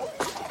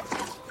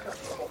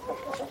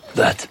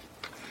 That.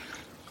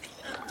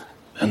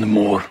 And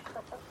more.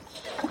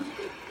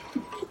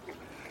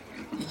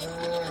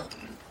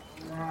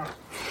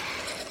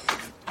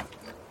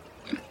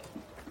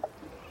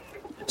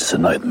 It's a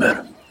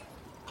nightmare.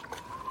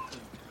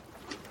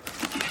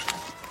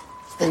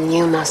 Then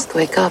you must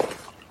wake up.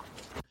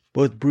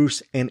 Both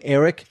Bruce and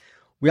Eric,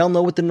 we all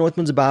know what The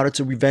Northman's about. It's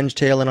a revenge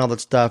tale and all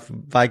that stuff.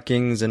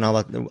 Vikings and all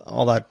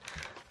that.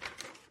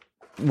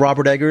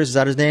 Robert Eggers, is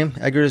that his name?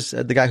 Eggers,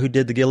 the guy who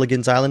did the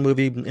Gilligan's Island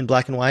movie in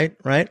black and white,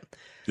 right?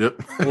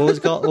 Yep. What was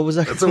it called? What was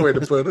that? That's a way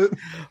to put it.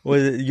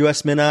 Was it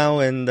U.S. Minnow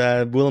and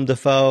Willem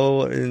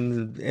Dafoe,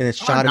 and it's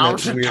shot in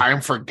now's the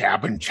time for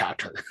gab and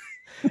chatter.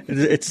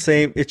 It's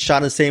shot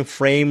in the same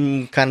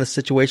frame kind of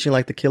situation,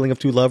 like The Killing of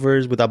Two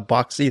Lovers with a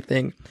boxy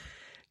thing.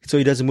 So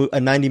he does a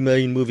 $90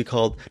 million movie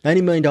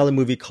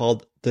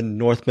called The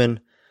Northman.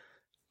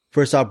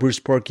 First off, Bruce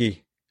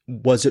Perky,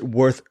 was it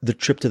worth the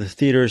trip to the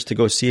theaters to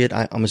go see it?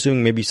 I'm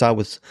assuming maybe you saw it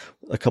with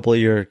a couple of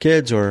your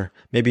kids, or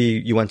maybe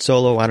you went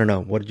solo. I don't know.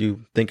 What did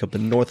you think of The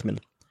Northman?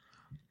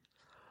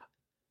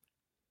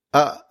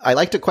 I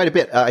liked it quite a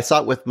bit. I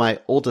saw it with my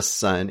oldest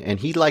son, and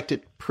he liked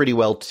it pretty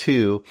well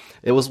too.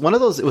 It was one of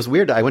those. It was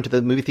weird. I went to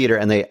the movie theater,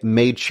 and they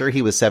made sure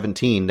he was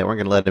 17. They weren't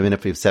going to let him in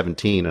if he was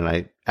 17.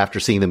 And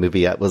after seeing the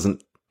movie,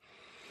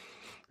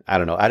 I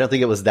don't know. I don't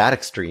think it was that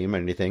extreme or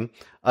anything.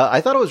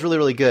 I thought it was really,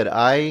 really good.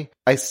 I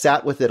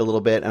sat with it a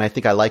little bit, and I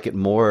think I like it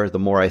more the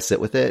more I sit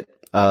with it.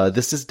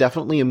 This is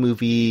definitely a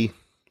movie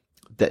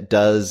that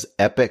does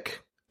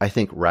epic, I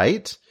think,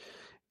 right,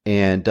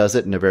 and does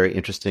it in a very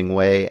interesting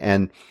way.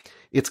 And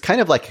it's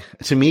kind of like,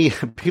 to me,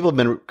 people have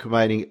been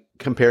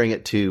comparing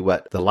it to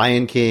The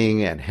Lion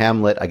King and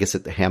Hamlet. I guess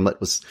Hamlet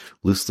was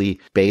loosely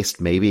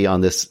based maybe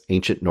on this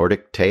ancient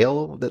Nordic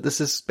tale that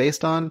this is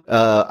based on.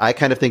 I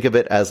kind of think of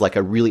it as like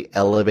a really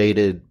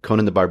elevated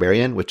Conan the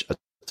Barbarian, which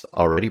is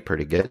already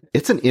pretty good.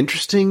 It's an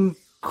interesting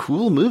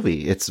cool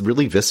movie. It's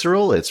really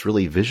visceral. It's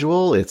really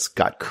visual. It's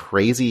got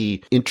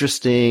crazy,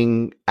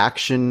 interesting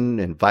action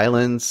and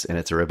violence. And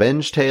it's a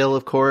revenge tale,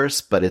 of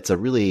course, but it's a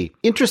really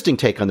interesting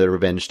take on the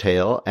revenge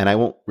tale. And I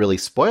won't really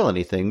spoil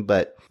anything,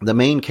 but the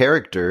main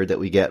character that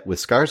we get with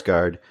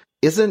Skarsgård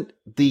isn't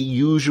the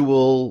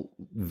usual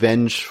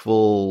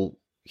vengeful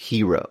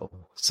hero.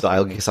 So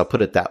I guess I'll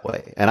put it that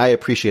way. And I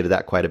appreciated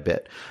that quite a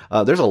bit.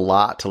 There's a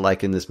lot to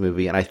like in this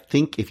movie. And I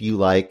think if you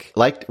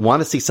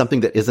want to see something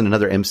that isn't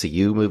another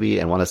MCU movie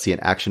and want to see an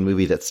action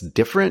movie that's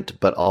different,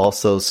 but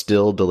also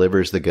still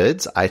delivers the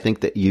goods, I think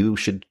that you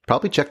should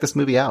probably check this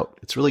movie out.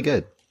 It's really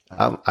good.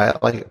 I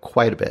like it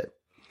quite a bit.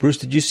 Bruce,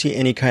 did you see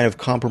any kind of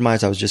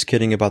compromise? I was just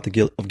kidding about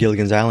of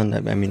Gilligan's Island.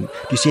 I mean, do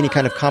you see any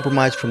kind of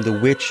compromise from the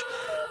witch,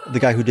 the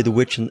guy who did The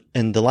Witch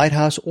in The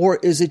Lighthouse, or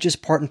is it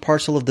just part and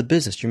parcel of the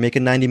business? You're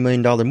making a $90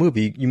 million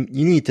movie. You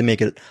need to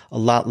make it a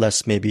lot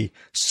less maybe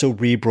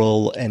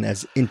cerebral and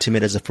as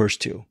intimate as the first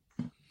two.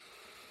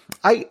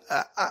 I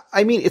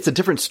mean, it's a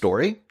different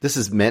story. This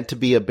is meant to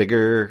be a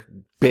bigger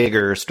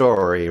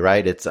story,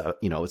 right? It's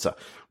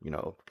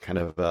kind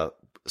of a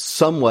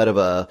somewhat of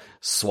a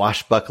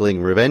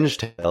swashbuckling revenge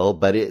tale,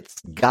 but it's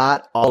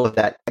got all of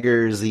that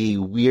Eggersy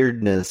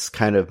weirdness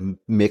kind of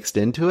mixed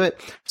into it.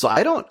 So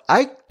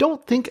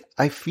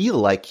I feel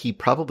like he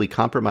probably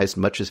compromised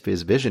much of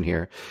his vision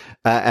here.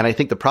 And I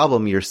think the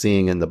problem you're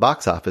seeing in the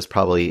box office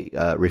probably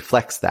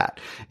reflects that,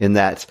 in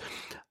that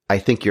I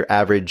think your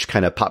average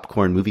kind of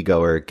popcorn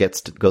moviegoer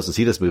goes to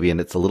see this movie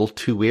and it's a little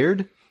too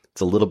weird.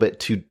 It's a little bit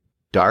too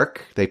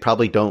dark. They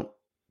probably don't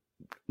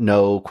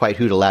know quite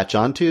who to latch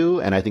onto.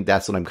 And I think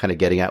that's what I'm kind of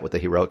getting at with the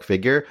heroic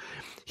figure.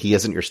 He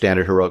isn't your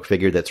standard heroic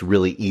figure that's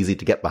really easy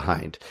to get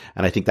behind.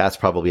 And I think that's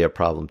probably a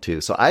problem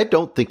too. So I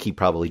don't think he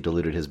probably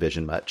diluted his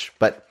vision much,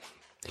 but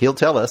he'll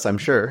tell us, I'm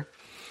sure.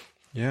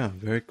 Yeah,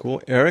 very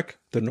cool. Eric,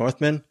 the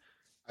Northman.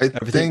 I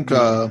think,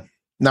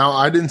 now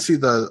I didn't see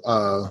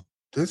the,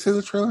 did I see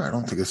the trailer? I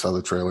don't think I saw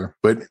the trailer.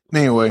 But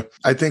anyway,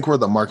 I think where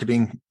the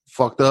marketing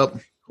fucked up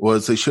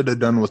was they should have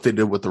done what they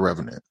did with The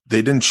Revenant.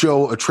 They didn't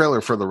show a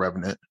trailer for The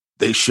Revenant.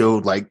 They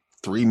showed like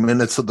 3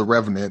 minutes of The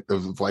Revenant. It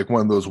was like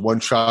one of those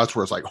one shots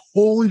where it's like,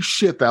 holy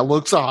shit, that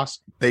looks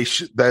awesome.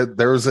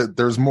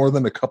 There's more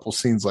than a couple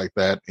scenes like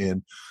that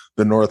in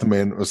The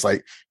Northman. It was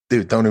like,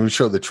 dude, don't even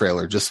show the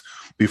trailer. Just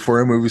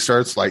before a movie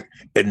starts, like,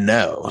 and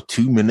now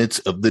 2 minutes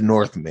of The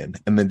Northman,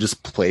 and then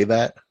just play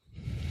that.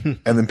 And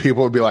then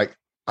people would be like,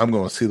 I'm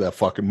going to see that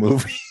fucking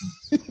movie.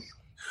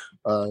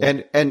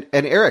 And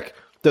Eric,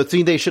 the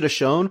scene they should have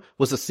shown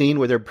was a scene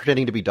where they're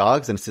pretending to be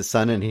dogs, and it's his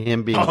son and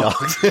him being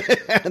dogs,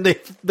 and they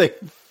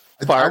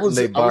fart and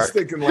they bark. I was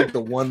thinking like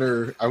the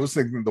Wonder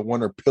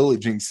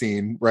pillaging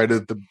scene right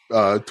at the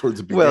towards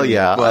the beginning. Well,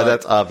 yeah,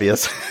 that's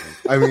obvious.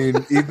 I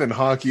mean, Ethan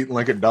Hawke eating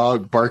like a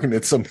dog, barking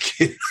at some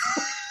kid.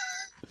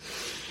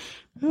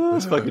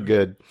 That's fucking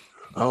good.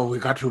 Oh, we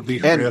got to be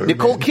and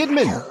Nicole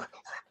Kidman.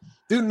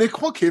 Dude,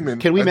 Nicole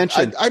Kidman. Can we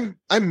mention?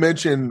 I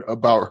mentioned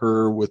about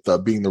her with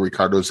being the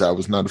Ricardos. I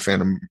was not a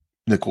fan of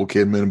Nicole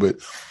Kidman, but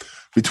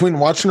between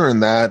watching her in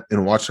that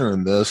and watching her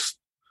in this,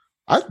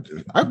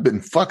 I've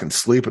been fucking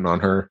sleeping on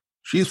her.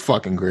 She's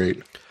fucking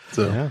great.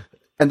 So, yeah.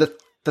 And the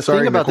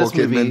thing about Nicole this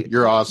movie, Kidman,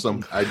 you're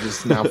awesome. I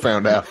just now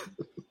found out.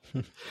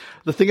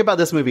 The thing about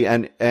this movie,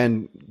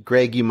 and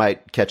Greg, you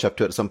might catch up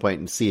to it at some point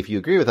and see if you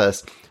agree with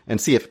us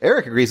and see if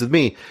Eric agrees with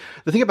me.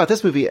 The thing about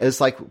this movie is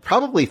like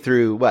probably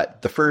through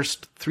the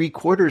first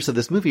 3/4 of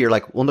this movie, you're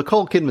like, well,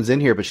 Nicole Kidman's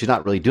in here, but she's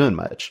not really doing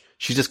much.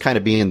 She's just kind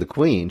of being the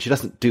queen. She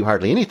doesn't do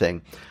hardly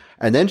anything.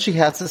 And then she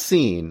has a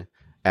scene,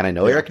 and I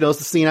know Eric knows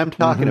the scene I'm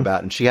talking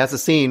about, and she has a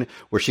scene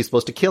where she's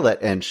supposed to kill it,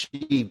 and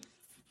she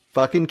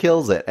fucking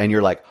kills it. And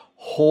you're like,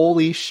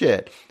 holy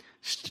shit.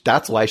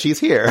 That's why she's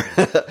here.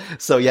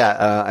 So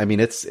yeah, I mean,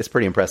 it's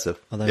pretty impressive.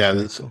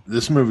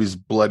 This movie's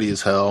bloody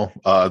as hell.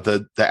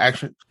 The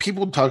action,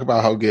 people talk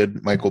about how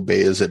good Michael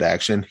Bay is at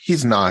action.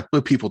 He's not,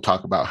 but people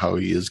talk about how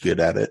he is good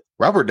at it.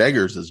 Robert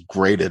Eggers is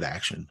great at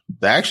action.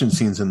 The action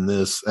scenes in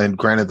this, and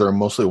granted they're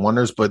mostly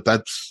wonders, but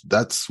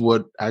that's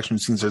what action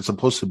scenes are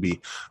supposed to be.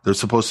 They're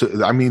supposed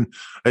to, I mean,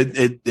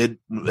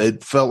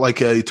 it felt like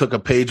he took a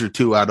page or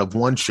two out of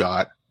one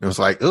shot. It was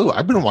like, oh,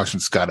 I've been watching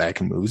Scott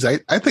Adkins movies. I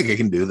think I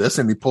can do this.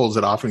 And he pulls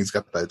it off, and he's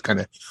got that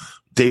kind of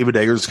David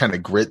Eggers kind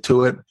of grit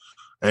to it.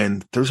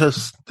 And they're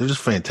just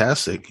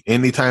fantastic.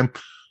 Anytime.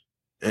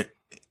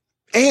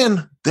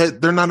 And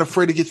that they're not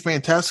afraid to get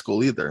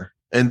fantastical either.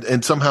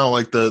 And somehow,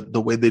 like the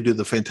way they do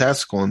the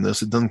fantastical in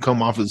this, it doesn't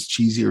come off as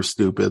cheesy or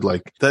stupid.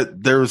 Like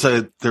that, there's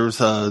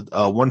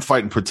a one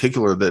fight in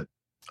particular that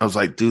I was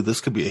like, dude,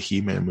 this could be a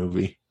He-Man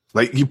movie.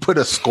 Like, you put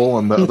a skull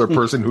on the other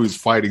person who's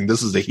fighting.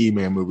 This is a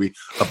He-Man movie,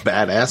 a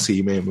badass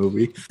He-Man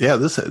movie. Yeah,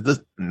 this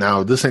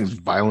thing's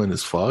violent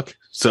as fuck.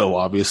 So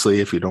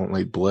obviously, if you don't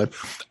like blood,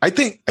 I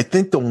think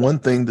the one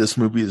thing this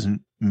movie is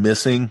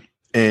missing,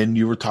 and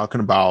you were talking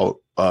about,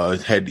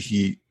 if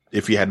he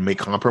had to make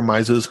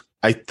compromises,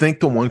 I think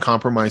the one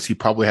compromise he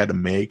probably had to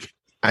make,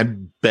 I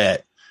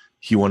bet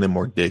he wanted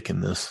more dick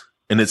in this.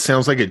 And it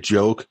sounds like a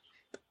joke,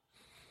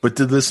 but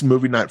did this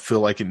movie not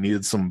feel like it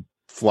needed some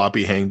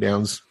floppy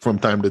hangdowns from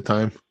time to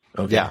time?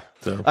 Okay. Yeah.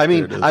 So, I there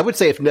it mean, is. I would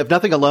say if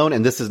nothing alone,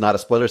 and this is not a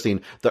spoiler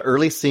scene, the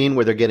early scene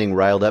where they're getting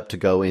riled up to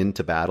go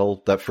into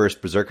battle, that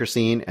first Berserker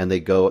scene, and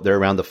they're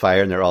around the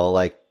fire and they're all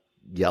like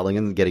yelling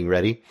and getting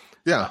ready.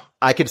 Yeah.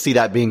 I could see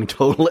that being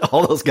totally,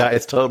 all those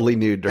guys totally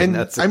nude during And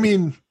that scene. I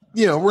mean,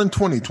 we're in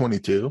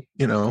 2022,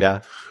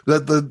 Yeah.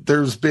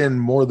 there's been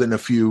more than a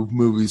few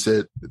movies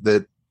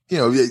that,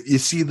 you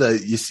see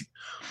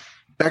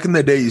back in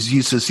the days, you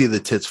used to see the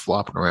tits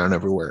flopping around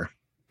everywhere.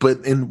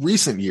 But in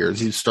recent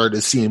years, you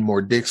started seeing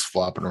more dicks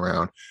flopping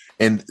around.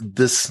 And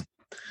this,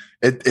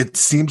 it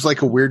seems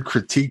like a weird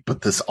critique,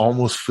 but this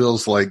almost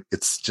feels like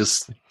it's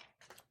just,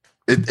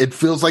 it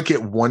feels like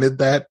it wanted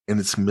that and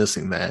it's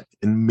missing that.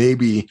 And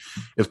maybe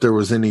if there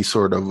was any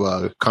sort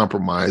of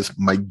compromise,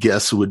 my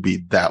guess would be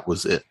that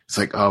was it. It's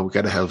like, oh, we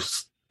got to have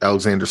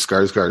Alexander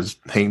Skarsgård's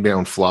hang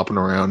down, flopping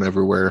around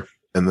everywhere.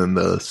 And then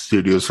the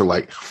studios are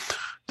like,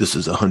 this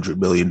is $100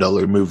 million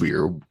movie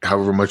or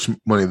however much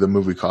money the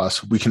movie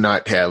costs. We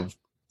cannot have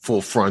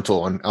full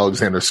frontal on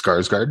Alexander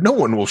Skarsgård. No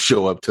one will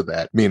show up to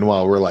that.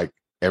 Meanwhile, we're like,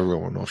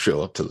 everyone will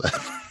show up to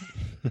that.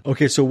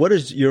 Okay, so what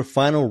is your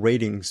final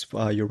ratings?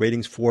 Your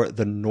ratings for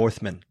The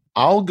Northman?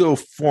 I'll go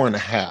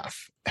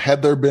 4.5.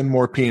 Had there been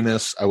more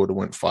penis, I would have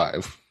went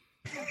 5.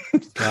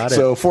 Got it.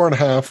 So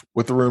 4.5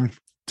 with the room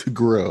to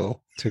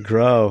grow. To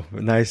grow.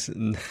 Nice.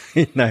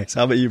 Nice.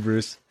 How about you,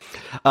 Bruce?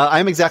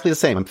 I'm exactly the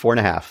same. I'm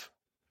 4.5.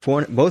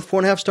 Both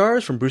 4.5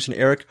 stars from Bruce and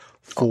Eric.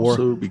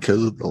 Also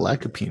because of the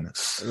lack of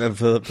penis.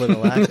 For the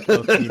lack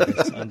of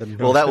penis on The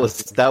Well, that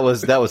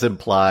was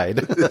implied.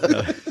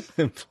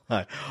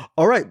 Implied.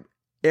 All right,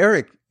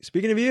 Eric,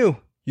 speaking of you,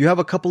 you have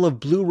a couple of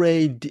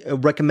Blu-ray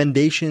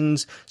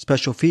recommendations,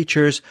 special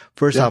features.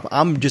 First off,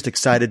 I'm just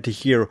excited to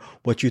hear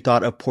what you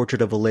thought of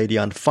Portrait of a Lady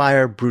on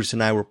Fire. Bruce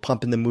and I were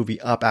pumping the movie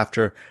up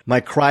after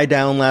my cry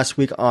down last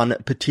week on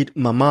Petite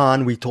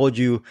Maman. We told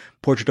you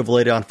Portrait of a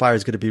Lady on Fire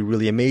is going to be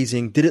really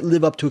amazing. Did it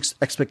live up to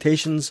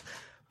expectations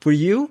for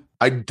you?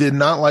 I did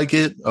not like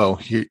it. Oh,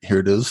 here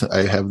it is.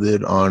 I have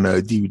it on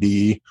a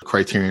DVD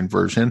Criterion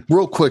version.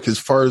 Real quick, as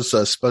far as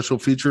special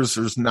features,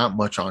 there's not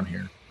much on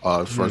here.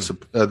 As far as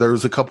there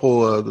was a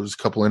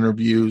couple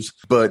interviews,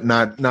 but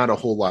not a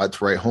whole lot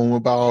to write home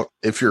about.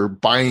 If you're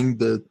buying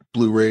the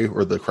Blu-ray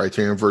or the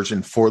Criterion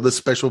version for the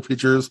special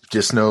features,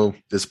 just know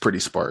it's pretty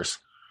sparse.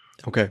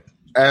 Okay.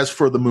 As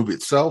for the movie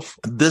itself,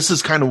 this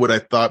is kind of what I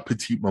thought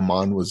Petite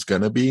Maman was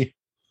gonna be,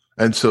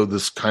 and so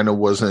this kind of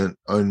wasn't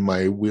in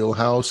my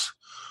wheelhouse.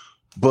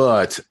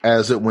 But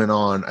as it went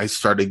on, I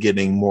started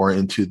getting more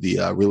into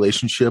the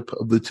relationship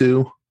of the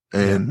two.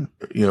 And,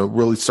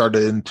 really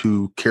started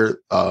to care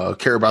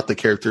about the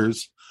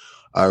characters.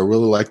 I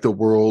really like the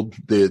world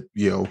that,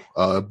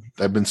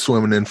 I've been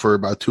swimming in for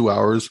about 2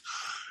 hours.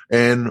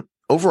 And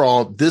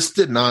overall, this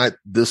didn't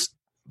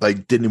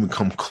even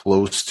come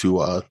close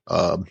to,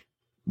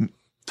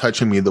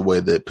 touching me the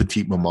way that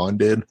Petite Maman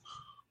did.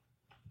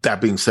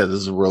 That being said, this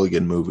is a really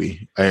good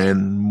movie.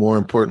 And more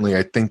importantly,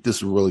 I think this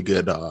is really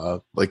good.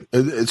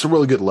 It's a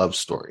really good love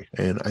story,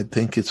 and I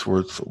think it's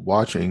worth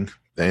watching.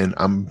 And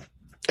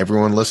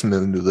everyone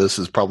listening to this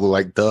is probably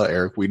like, duh,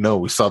 Eric, we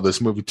saw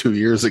this movie 2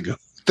 years ago.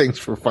 Thanks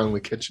for finally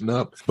catching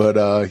up. But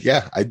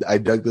I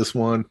dug this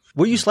one.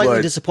 Were you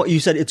slightly disappointed? You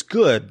said it's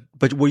good,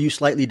 but were you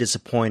slightly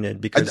disappointed?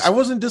 Because I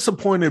wasn't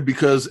disappointed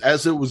because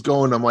as it was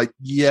going, I'm like,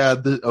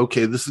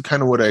 this is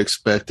kind of what I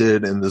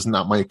expected. And this is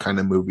not my kind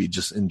of movie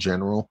just in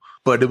general.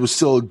 But it was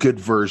still a good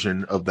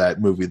version of that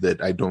movie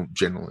that I don't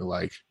generally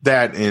like.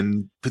 That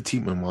and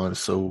Petite Maman is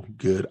so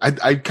good.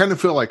 I kind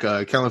of feel like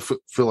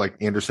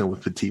Anderson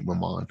with Petite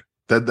Maman.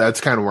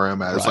 That's kind of where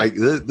I'm at. It's like,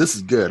 this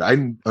is good.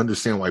 I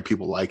understand why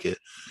people like it,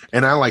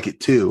 and I like it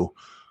too.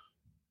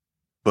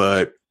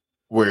 But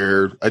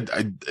where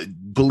I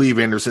believe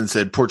Anderson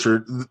said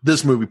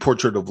this movie,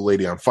 Portrait of a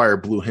Lady on Fire,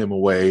 blew him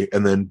away,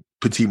 and then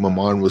Petite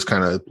Maman was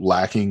kind of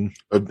lacking,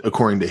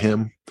 according to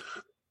him.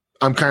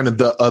 I'm kind of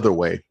the other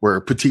way, where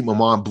Petite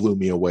Maman blew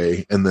me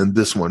away, and then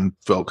this one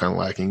felt kind of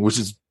lacking, which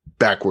is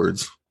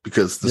backwards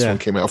because this one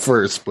came out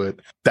first.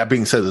 But that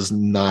being said, it's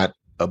not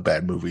a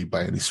bad movie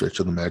by any stretch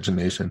of the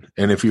imagination.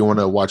 And if you want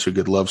to watch a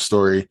good love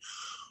story,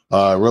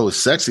 really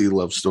sexy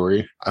love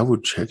story, I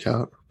would check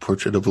out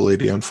Portrait of a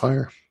Lady on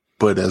Fire.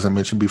 But as I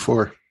mentioned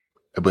before,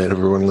 I bet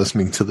everyone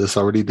listening to this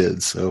already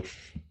did. So,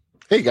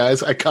 hey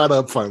guys, I caught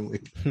up finally.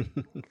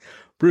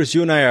 Bruce,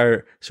 you and I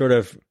are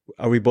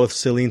we both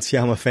Celine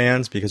Sciamma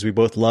fans because we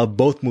both love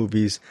both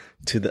movies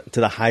to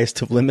the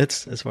highest of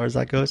limits as far as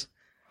that goes?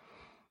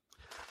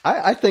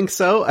 I think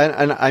so.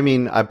 And I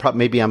mean,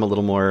 maybe I'm a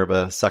little more of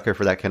a sucker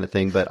for that kind of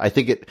thing, but I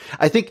think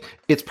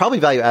it's probably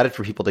value added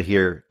for people to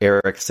hear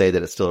Eric say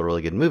that it's still a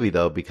really good movie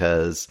though,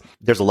 because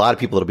there's a lot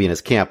of people that'll be in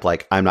his camp.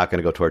 Like, I'm not going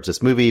to go towards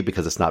this movie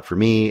because it's not for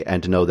me.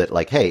 And to know that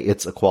like, hey,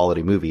 it's a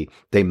quality movie,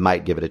 they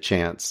might give it a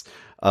chance.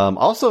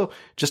 Also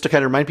just to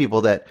kind of remind people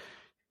that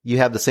you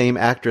have the same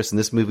actress in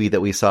this movie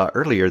that we saw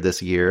earlier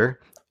this year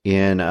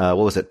in, what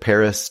was it?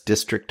 Paris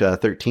District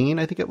 13,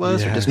 I think it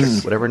was, or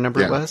District, whatever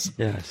number it was.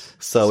 Yes.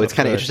 So it's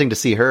kind of interesting to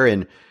see her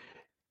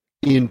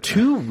in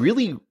two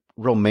really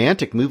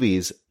romantic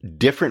movies,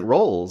 different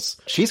roles.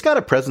 She's got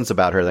a presence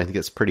about her that I think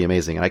is pretty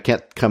amazing. And I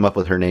can't come up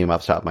with her name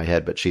off the top of my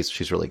head, but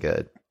she's really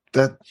good.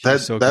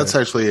 That's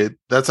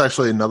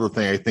actually another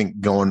thing I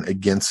think going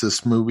against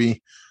this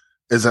movie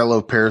is I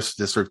love Paris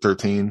District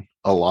 13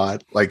 a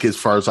lot. Like as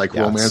far as like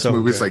romance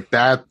movies, good.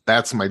 Like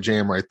that's my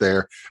jam right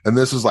there. And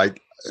this is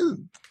like,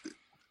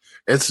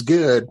 it's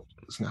good.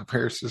 It's not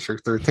Paris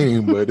District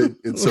 13, but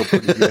it's still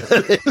pretty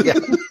good. Yeah.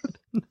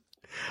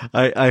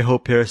 I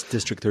hope Paris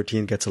District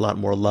 13 gets a lot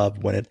more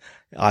love when it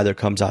either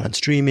comes out on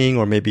streaming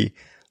or maybe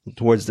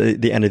towards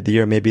the end of the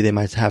year. Maybe they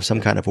might have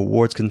some kind of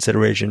awards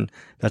consideration.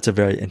 That's a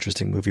very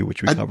interesting movie,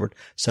 which we covered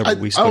several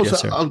weeks ago.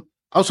 I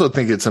also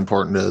think it's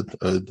important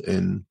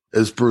and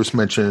as Bruce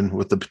mentioned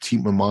with the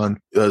Petite Maman,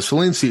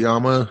 Celine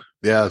Sciamma,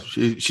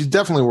 she's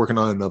definitely working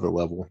on another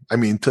level. I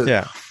mean,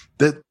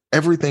 that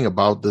everything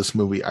about this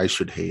movie I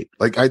should hate.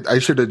 Like I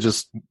should have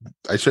just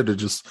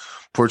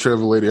Portrait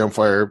of a Lady on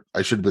Fire.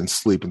 I should have been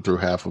sleeping through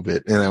half of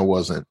it, and I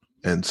wasn't.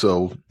 And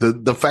so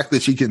the fact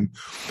that she can,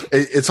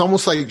 it's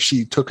almost like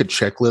she took a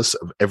checklist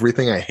of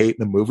everything I hate in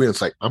the movie. And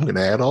it's like, I'm going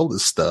to add all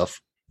this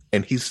stuff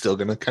and he's still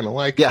going to kind of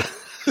like it.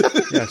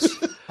 Yes.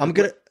 I'm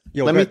going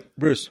to,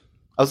 Bruce.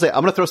 I was saying,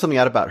 I'm going to throw something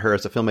out about her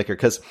as a filmmaker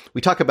because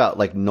we talk about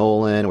like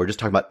Nolan, we're just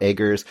talking about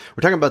Eggers.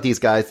 We're talking about these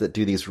guys that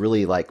do these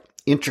really like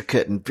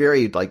intricate and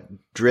very like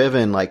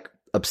driven, like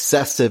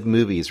obsessive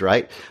movies,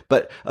 right?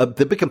 But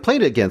the big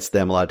complaint against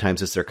them a lot of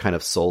times is they're kind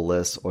of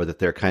soulless or that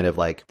they're kind of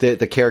like the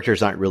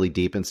characters aren't really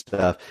deep and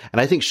stuff.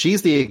 And I think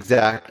she's the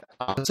exact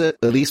opposite.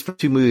 At least for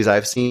 2 movies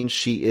I've seen,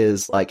 she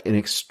is like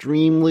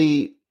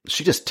she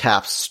just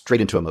taps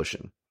straight into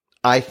emotion.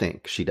 I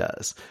think she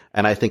does.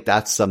 And I think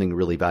that's something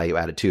really value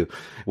added too.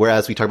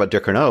 Whereas we talk about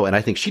Ducournau, and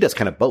I think she does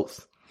kind of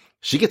both.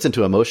 She gets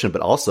into emotion,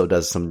 but also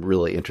does some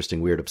really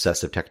interesting, weird,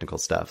 obsessive technical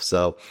stuff.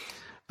 So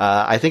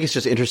I think it's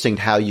just interesting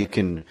how you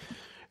can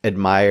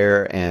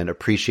admire and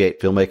appreciate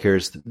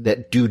filmmakers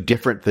that do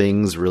different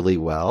things really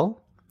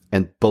well.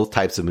 And both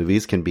types of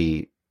movies can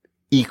be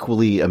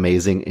equally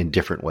amazing in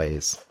different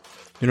ways.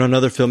 You know,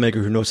 another filmmaker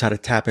who knows how to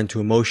tap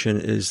into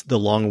emotion is The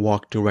Long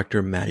Walk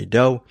director Matty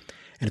Doe.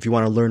 And if you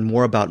want to learn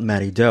more about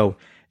Matty Doe,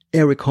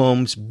 Eric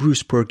Holmes,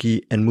 Bruce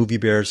Perky, and Movie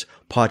Bears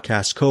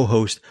podcast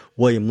co-host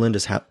William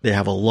Lindis they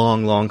have a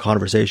long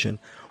conversation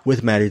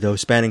with Matty Doe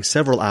spanning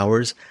several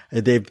hours.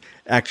 They've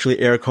actually,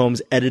 Eric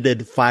Holmes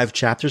edited 5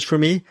 chapters for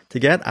me to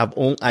get.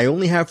 I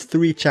only have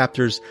 3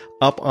 chapters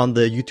up on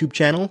the YouTube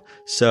channel.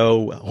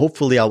 So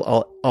hopefully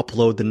I'll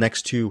upload the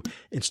next 2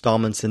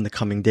 installments in the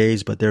coming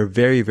days, but they're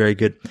very, very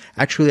good.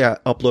 Actually, I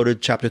uploaded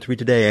chapter 3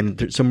 today and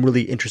there's some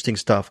really interesting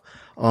stuff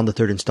on the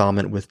 3rd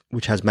installment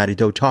which has Matty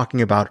Doe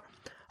talking about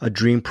a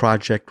dream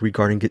project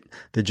regarding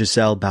the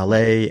Giselle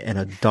ballet and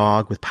a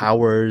dog with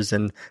powers.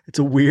 And it's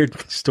a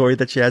weird story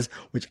that she has,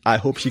 which I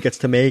hope she gets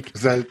to make.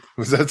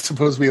 Was that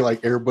supposed to be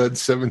like Air Bud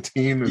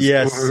 17?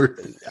 Yes.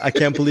 I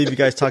can't believe you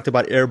guys talked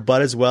about Air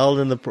Bud as well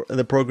in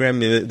the program.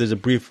 There's a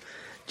brief,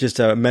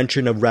 just a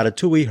mention of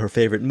Ratatouille, her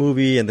favorite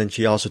movie. And then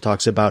she also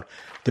talks about,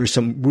 there's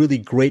some really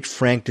great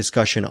frank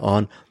discussion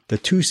on the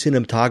 2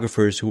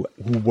 cinematographers who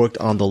worked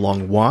on The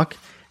Long Walk.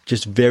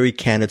 Just very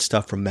candid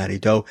stuff from Matty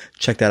Doe.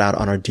 Check that out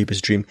on our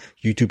Deepest Dream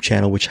YouTube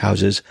channel, which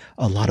houses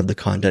a lot of the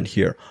content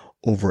here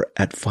over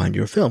at Find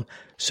Your Film.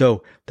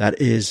 So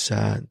that is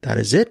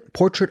it.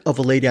 Portrait of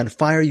a Lady on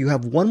Fire. You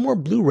have one more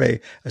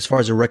Blu-ray as far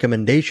as a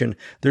recommendation.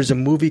 There's a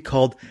movie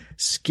called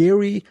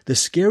The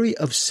Scary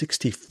of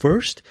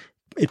 61st.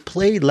 It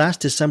played last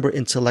December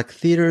in select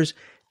theaters.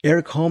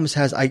 Eric Holmes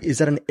has, is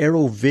that an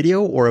Arrow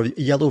Video or a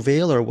Yellow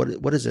Veil or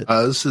what is it?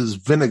 This is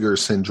Vinegar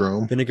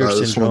Syndrome.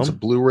 This Syndrome. one's a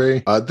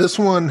Blu-ray. This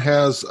one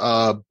has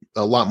a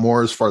lot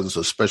more as far as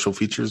the special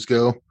features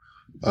go.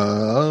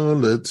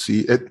 Let's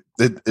see.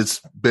 It's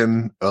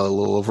been a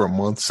little over a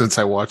month since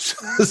I watched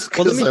this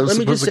because I was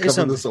supposed to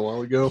cover this a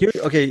while ago.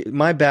 Okay,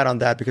 my bad on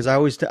that because I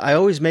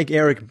always make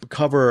Eric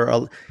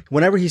cover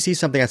whenever he sees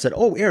something. I said,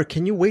 "Oh, Eric,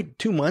 can you wait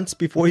 2 months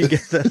before you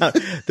get that out?"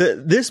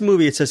 This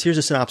movie, it says, here's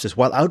a synopsis: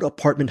 while out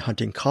apartment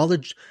hunting,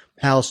 college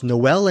pals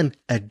Noelle and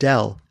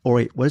Adele, or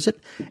wait, what is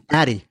it?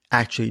 Addie,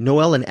 actually,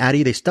 Noelle and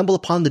Addie, they stumble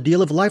upon the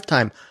deal of a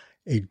lifetime,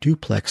 a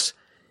duplex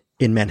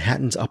in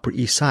Manhattan's Upper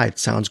East Side.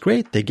 Sounds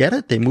great. They get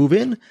it. They move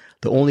in.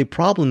 The only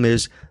problem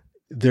is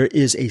there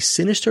is a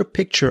sinister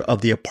picture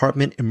of the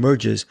apartment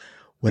emerges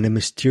when a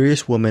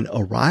mysterious woman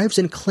arrives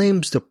and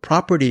claims the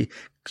property.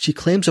 She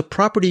claims a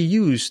property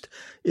used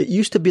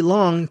to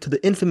belong to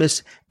the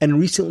infamous and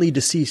recently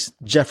deceased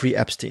Jeffrey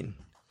Epstein.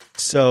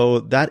 So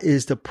that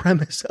is the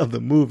premise of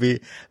the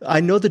movie. I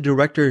know the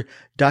director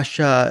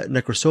Dasha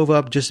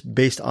Nekrasova just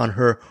based on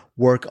her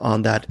work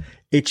on that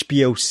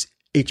HBO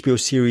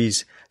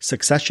series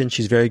Succession.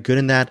 She's very good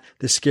in that.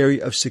 The Scary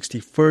of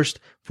 61st.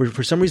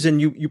 For some reason,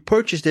 you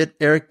purchased it.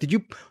 Eric, did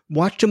you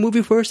watch the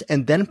movie first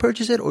and then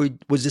purchase it, or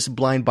was this a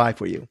blind buy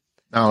for you?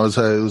 No, it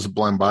was a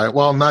blind buy.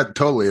 Well, not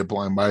totally a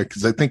blind buy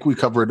because I think we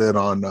covered it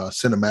on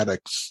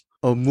Cinematics.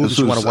 Oh, movies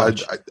you want to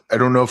watch. I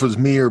don't know if it was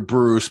me or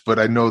Bruce, but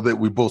I know that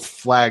we both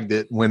flagged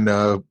it when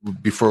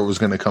before it was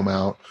going to come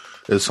out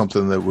as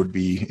something that would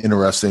be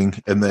interesting.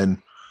 And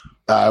then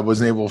I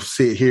wasn't able to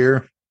see it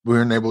here. We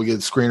weren't able to get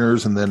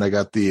screeners, and then I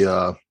got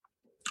the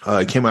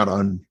it came out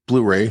on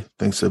Blu-ray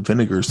thanks to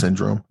Vinegar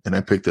Syndrome, and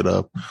I picked it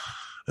up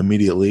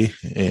immediately.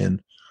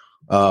 And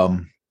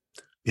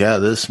yeah,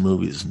 this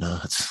movie is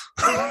nuts.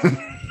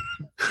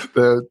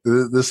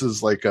 This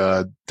is like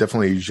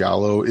definitely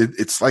giallo.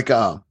 It's like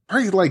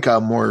probably like a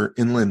more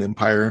Inland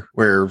Empire,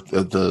 where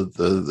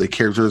the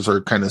characters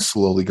are kind of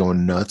slowly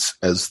going nuts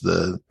as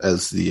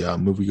the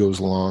movie goes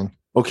along.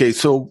 Okay,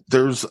 so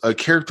there's a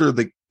character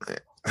that,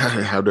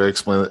 how do I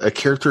explain it? A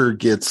character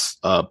gets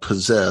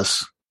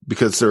possessed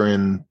because they're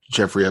in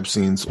Jeffrey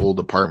Epstein's old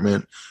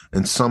apartment,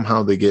 and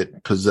somehow they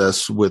get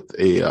possessed with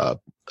a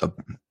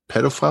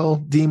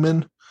pedophile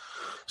demon.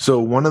 So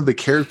one of the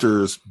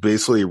characters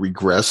basically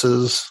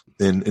regresses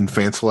and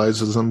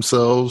infantilizes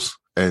themselves,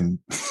 and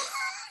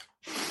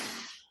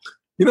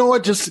you know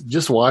what?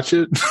 Just watch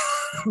it.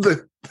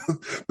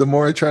 The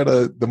more I try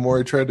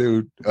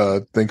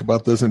to think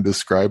about this and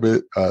describe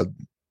it,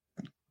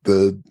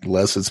 the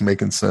less it's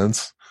making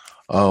sense.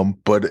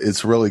 But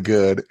it's really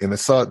good, and I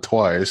saw it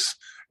twice,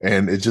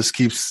 and it just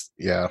keeps,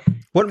 yeah.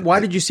 Why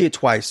did you see it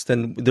twice?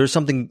 Then there's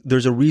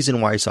a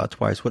reason why I saw it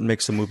twice. What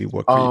makes the movie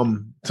work for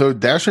you? So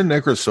Dasha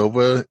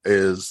Nekrasova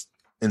is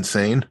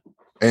insane,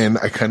 and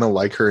I kind of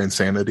like her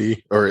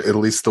insanity, or at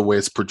least the way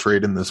it's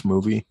portrayed in this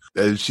movie.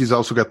 She's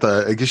also got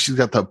she's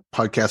got the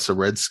podcast, The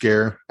Red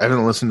Scare. I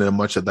haven't listened to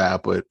much of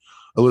that, but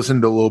I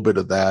listened to a little bit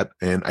of that,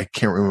 and I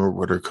can't remember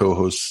what her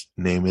co-host's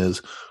name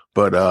is.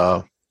 But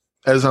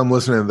as I'm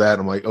listening to that,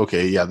 I'm like,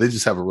 okay, yeah, they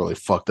just have a really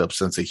fucked up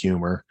sense of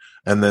humor.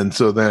 And then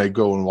I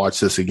go and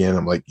watch this again.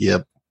 I'm like,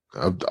 yep,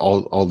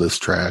 all this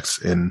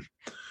tracks, and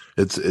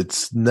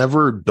it's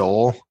never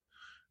dull,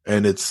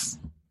 and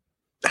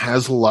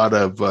has a lot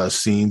of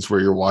scenes where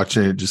you're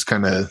watching it just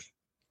kind of,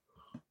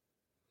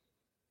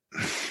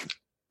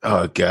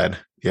 oh god,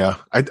 yeah.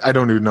 I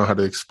don't even know how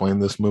to explain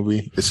this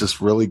movie. It's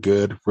just really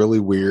good, really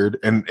weird,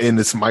 and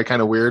it's my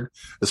kind of weird,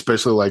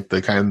 especially like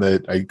the kind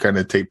that I kind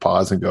of take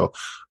pause and go,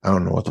 I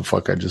don't know what the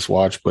fuck I just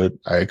watched, but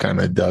I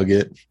kind of dug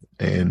it.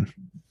 And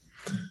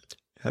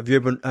have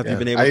you been able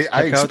to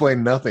I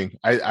explained nothing.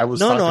 I was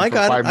talking I for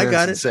got 5 it. minutes I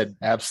got and it. said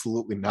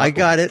absolutely nothing.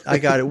 I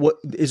got it. What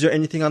is there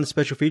anything on the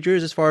special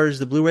features as far as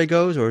the Blu-ray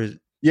goes, or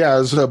yeah,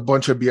 there's a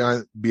bunch of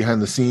behind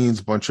the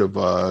scenes, bunch of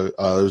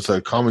there's a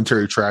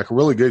commentary track, a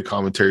really good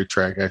commentary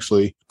track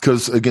actually,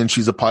 because again,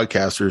 she's a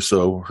podcaster,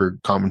 so her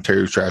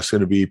commentary track's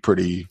going to be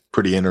pretty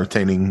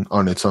entertaining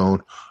on its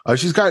own.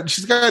 She's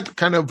got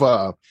kind of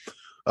a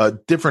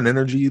different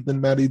energy than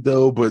Maddie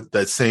though, but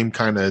that same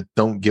kind of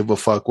don't give a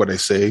fuck what I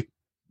say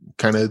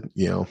kind of,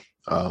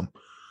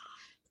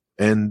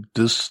 and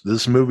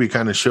this movie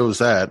kind of shows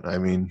that. I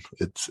mean,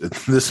 it's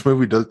this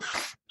movie does.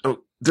 Oh,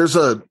 there's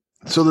a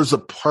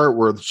part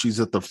where she's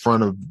at the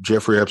front of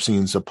Jeffrey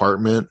Epstein's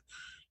apartment,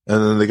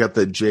 and then they got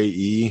the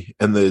JE,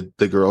 and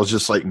the girl's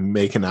just like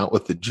making out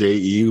with the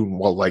JE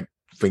while like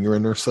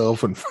fingering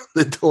herself in front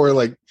of the door.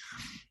 Like,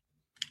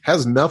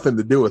 has nothing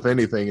to do with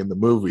anything in the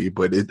movie,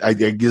 but I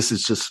guess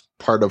it's just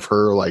part of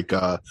her like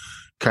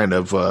kind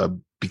of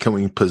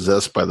becoming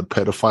possessed by the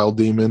pedophile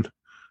demon.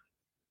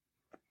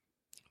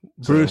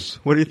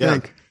 Bruce, what do you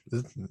think?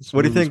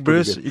 What do you think,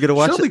 Bruce? Good. You gonna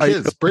watch Show it? the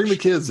kids. Bring the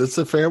kids. It's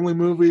a family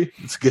movie.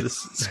 It's good,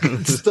 it's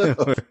good stuff.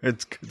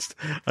 It's good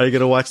Are you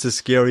gonna watch the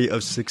Scary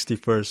of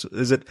 61st?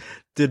 Is it?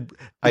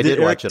 I did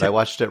watch it. I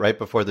watched it right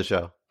before the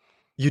show.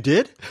 You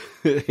did?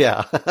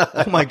 Yeah.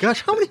 Oh my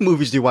gosh! How many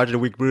movies do you watch in a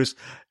week, Bruce?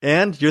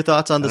 And your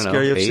thoughts on the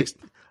Scary of 60?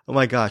 Oh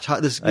my gosh! Your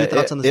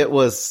thoughts on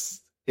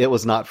this? It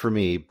was not for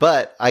me,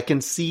 but I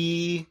can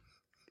see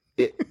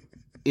it.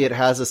 It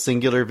has a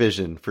singular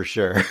vision for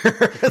sure.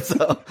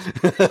 So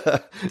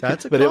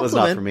that's a but it was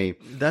not for me.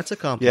 That's a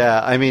compliment.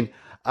 Yeah, I mean,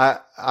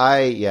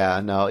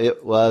 no,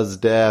 it was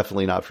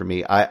definitely not for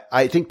me.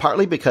 I think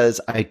partly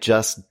because I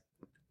just,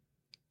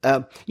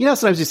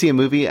 sometimes you see a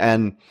movie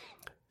and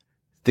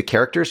the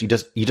characters, you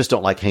just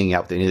don't like hanging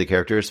out with any of the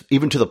characters,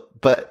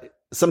 but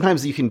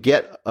sometimes you can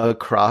get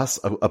across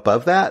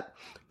above that.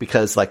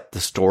 Because like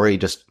the story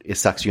it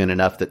sucks you in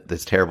enough that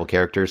there's terrible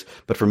characters.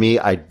 But for me,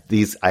 I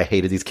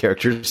hated these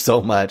characters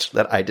so much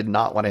that I did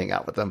not want to hang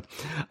out with them.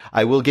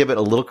 I will give it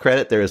a little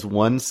credit. There is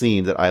one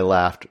scene that I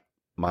laughed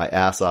my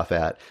ass off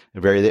at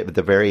the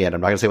very end.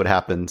 I'm not going to say what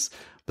happens,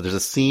 but there's a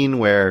scene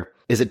where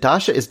is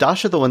Dasha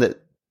the one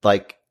that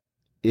like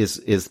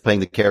is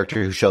playing the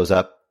character who shows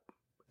up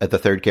at the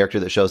third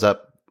character that shows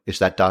up? Is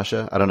that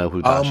Dasha? I don't know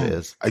who Dasha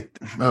is.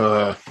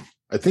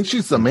 I think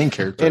she's the main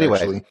character. Anyway,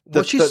 actually.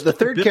 The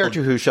third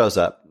character who shows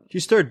up.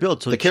 She's third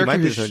build, so the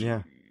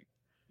character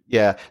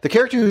yeah. The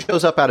character who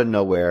shows up out of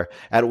nowhere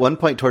at one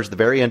point towards the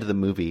very end of the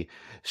movie,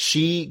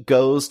 she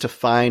goes to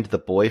find the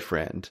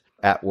boyfriend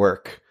at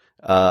work,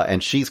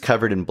 and she's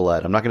covered in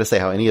blood. I'm not going to say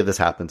how any of this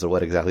happens or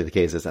what exactly the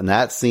case is. And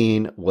that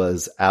scene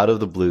was out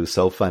of the blue,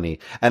 so funny.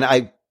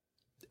 And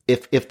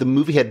if the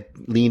movie had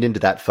leaned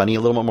into that funny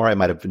a little more, I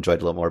might have enjoyed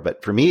it a little more.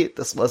 But for me,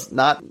 this was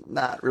not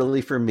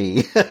really for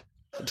me.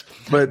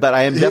 But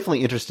I am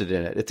definitely interested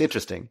in it. It's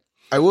interesting.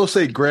 I will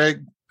say,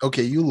 Greg,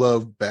 okay, you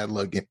love bad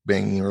luck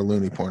banging or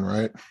loony porn,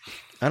 right?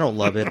 I don't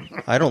love it.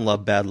 I don't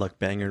love Bad Luck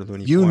Banging or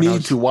Looney You Porn.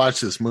 need to watch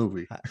this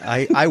movie.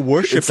 I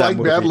worship It's that like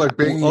movie. Bad Luck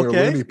Banging or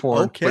Okay, Looney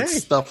Porn, okay. but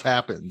stuff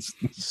happens.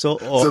 So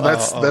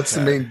That's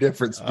the okay. main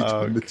difference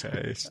between the two.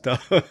 Okay,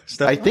 stuff.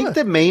 I think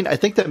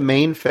the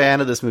main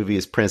fan of this movie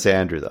is Prince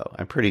Andrew, though.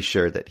 I'm pretty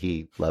sure that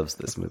he loves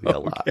this movie a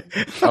lot.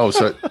 Oh,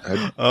 so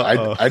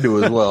I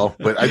do as well.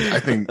 But I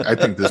think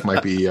this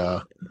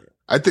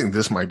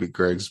might be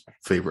Greg's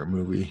favorite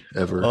movie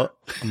ever.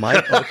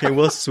 Okay,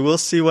 we'll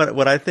see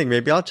what I think.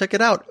 Maybe I'll check it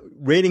out.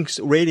 Ratings,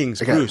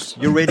 Bruce.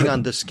 Your rating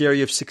on the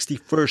Scary of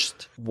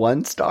 61st.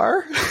 1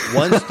 star?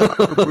 1 star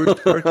for Bruce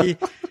Perky.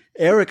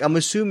 Eric, I'm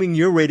assuming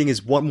your rating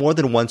is more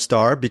than 1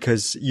 star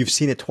because you've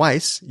seen it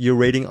twice. Your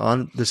rating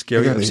on the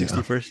Scary of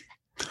 61st.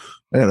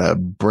 I got a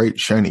bright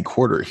shiny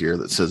quarter here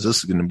that says this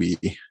is going to be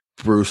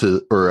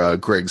Bruce's or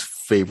Greg's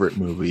favorite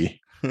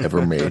movie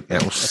ever made.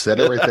 And I'll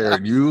set it right there.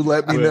 And you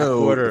let me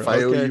know if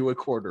I owe you a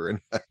quarter. And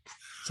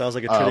sounds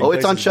like a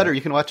it's on Shudder. You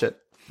can watch it.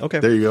 Okay,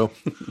 there you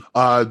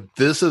go.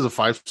 This is a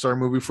 5-star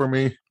movie for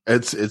me.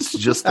 It's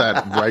just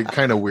that right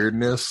kind of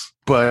weirdness.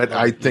 But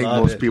I think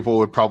most people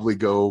would probably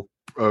go.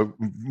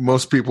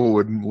 Most people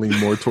would lean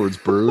more towards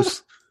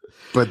Bruce.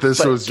 But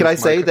this was. Can I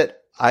say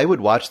that I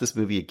would watch this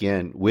movie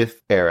again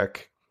with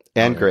Eric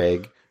and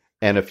Greg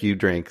and a few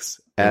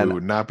drinks, and we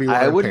would not be.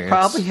 I would pants.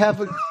 probably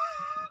have a.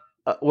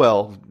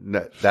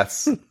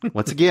 That's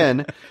once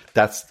again,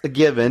 that's a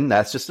given.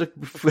 That's just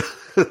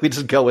we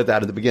just go with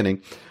that at the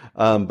beginning.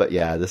 But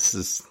yeah, this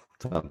is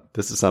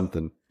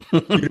something.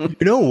 You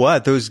know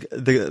what?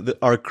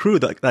 Our crew,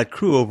 that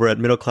crew over at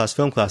Middle Class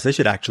Film Class, they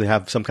should actually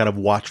have some kind of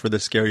watch for the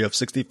Scary of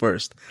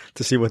 61st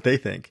to see what they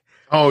think.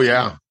 Oh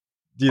yeah.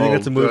 Do you think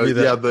it's a movie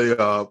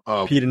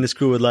that Pete and his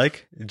crew would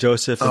like?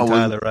 Joseph and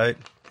Tyler, right?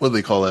 What do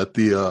they call that?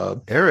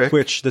 The Eric,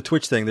 the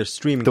Twitch thing. They're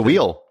streaming the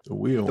wheel. The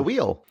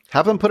wheel.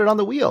 Have them put it on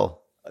the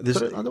wheel.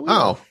 Put it on the wheel.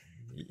 Oh,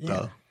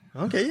 yeah.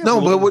 Okay. Yeah. No,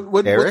 but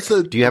what? Eric,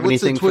 what's do you have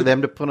anything for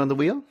them to put on the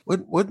wheel?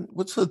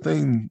 What's the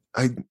thing?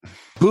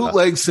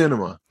 Bootleg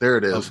cinema. There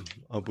it is.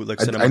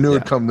 Bootleg cinema. I knew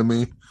it'd come to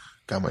me.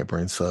 God, my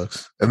brain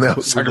sucks. And then I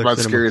was talking about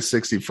Scary of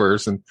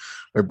 61st, and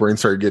my brain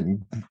started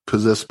getting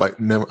possessed by.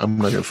 Never, I'm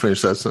not going to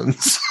finish that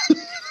sentence.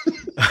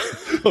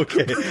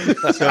 Okay.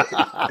 So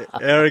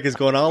Eric is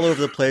going all over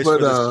the place for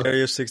the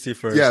Scary of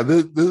 61st. Yeah,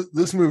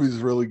 this movie is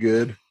really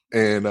good,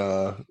 and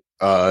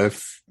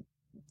if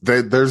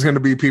there's going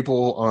to be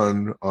people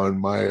on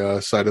my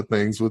side of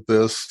things with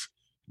this,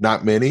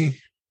 not many.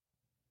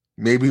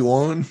 Maybe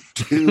 1,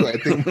 2. I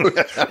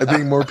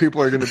think more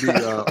people are going to be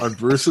on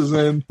Bruce's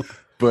end,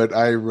 but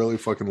I really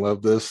fucking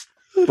love this.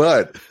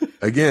 But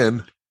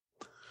again,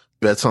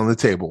 bets on the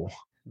table.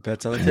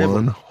 Bets on the table.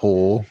 1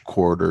 whole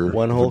quarter.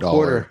 1 whole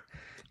quarter.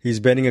 He's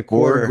betting a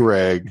quarter. Or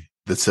Greg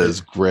that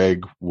says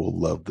Greg will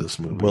love this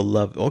movie.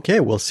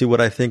 Okay, we'll see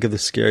what I think of the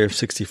Scary of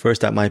 61st.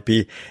 That might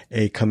be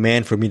a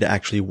command for me to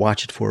actually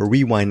watch it for a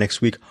rewind next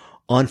week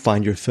on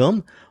Find Your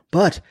Film.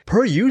 But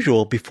per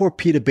usual, before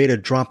Peter Beta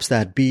drops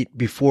that beat,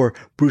 before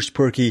Bruce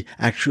Perky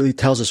actually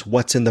tells us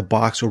what's in the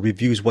box or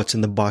reviews what's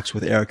in the box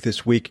with Eric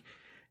this week,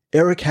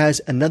 Eric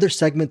has another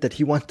segment that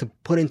he wants to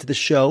put into the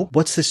show.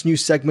 What's this new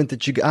segment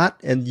that you got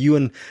and you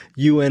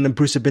and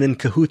Bruce have been in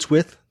cahoots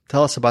with?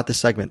 Tell us about this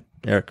segment,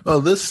 Eric.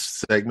 Well, this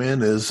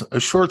segment is a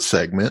short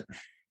segment.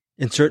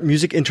 Insert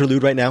music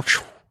interlude right now.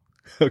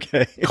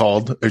 Okay.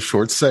 Called a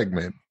short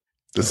segment.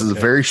 This is a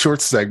very short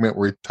segment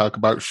where we talk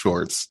about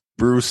shorts.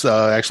 Bruce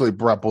actually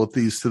brought both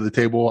these to the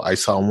table. I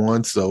saw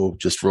one, so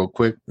just real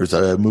quick. There's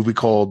a movie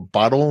called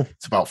Bottle.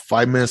 It's about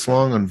 5 minutes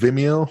long on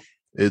Vimeo.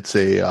 It's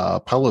a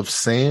pile of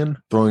sand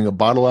throwing a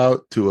bottle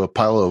out to a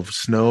pile of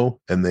snow,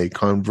 and they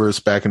converse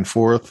back and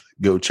forth.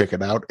 Go check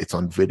it out. It's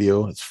on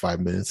video. It's 5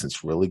 minutes.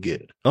 It's really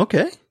good.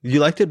 Okay. You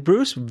liked it,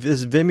 Bruce?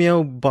 This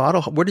Vimeo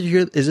Bottle. Where did you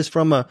hear? Is this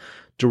from a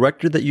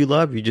director that you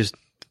love? You just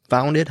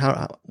found it?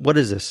 What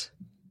is this?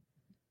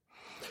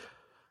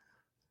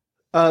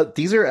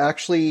 These are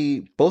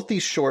actually both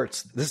these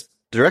shorts. This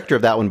director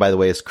of that one, by the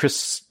way, is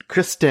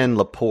Kristen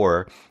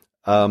Lepore.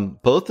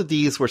 Both of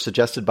these were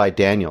suggested by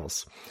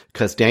Daniels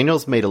because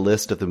Daniels made a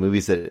list of the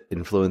movies that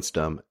influenced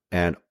him,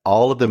 and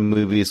all of the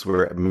movies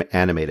were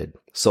animated.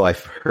 So I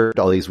heard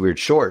all these weird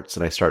shorts,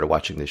 and I started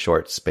watching the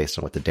shorts based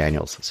on what the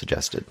Daniels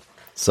suggested.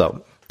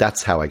 So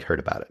that's how I heard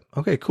about it.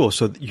 Okay, cool.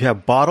 So you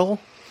have Bottle,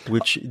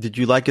 which did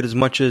you like it as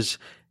much as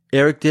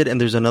Eric did?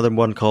 And there's another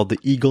one called The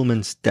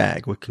Eagleman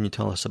Stag. What can you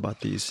tell us about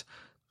these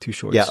two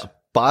shorts? Yeah,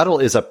 Bottle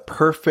is a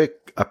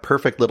perfect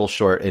little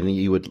short, and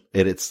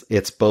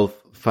it's both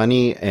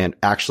funny and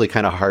actually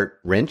kind of heart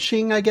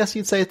wrenching, I guess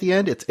you'd say at the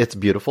end. It's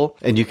beautiful,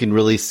 and you can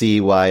really see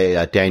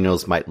why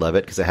Daniels might love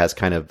it because it has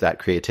kind of that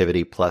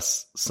creativity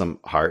plus some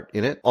heart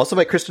in it. Also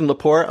by Kristen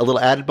Lepore, a little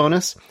added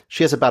bonus.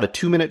 She has about a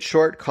 2-minute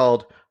short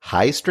called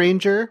Hi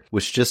Stranger,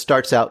 which just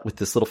starts out with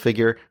this little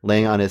figure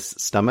laying on his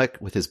stomach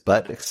with his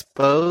butt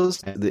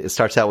exposed. And it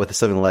starts out with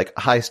something like,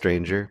 Hi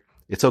Stranger.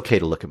 It's okay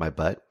to look at my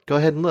butt. Go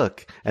ahead and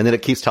look. And then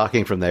it keeps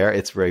talking from there.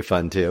 It's very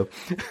fun too.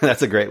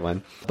 That's a great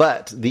one.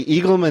 But The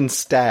Eagleman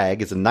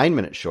Stag is a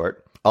 9-minute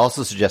short,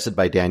 also suggested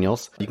by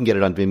Daniels. You can get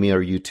it on Vimeo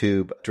or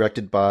YouTube,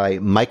 directed by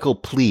Michael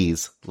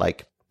Please,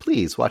 like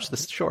please watch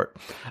this short.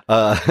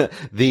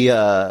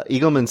 The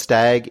Eagleman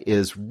Stag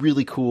is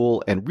really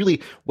cool and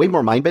really way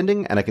more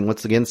mind-bending, and I can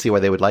once again see why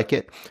they would like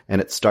it. And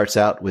it starts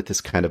out with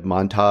this kind of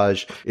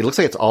montage. It looks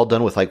like it's all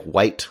done with like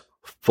white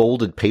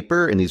folded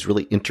paper in these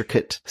really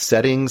intricate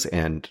settings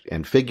and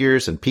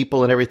figures and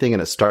people and everything.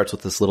 And it starts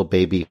with this little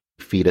baby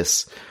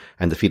fetus.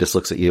 And the fetus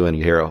looks at you and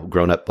you hear a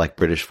grown-up like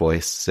British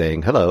voice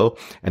saying hello.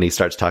 And he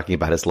starts talking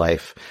about his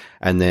life.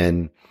 And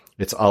then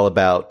it's all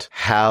about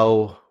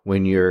how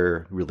when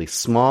you're really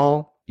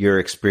small, your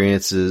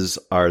experiences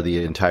are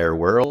the entire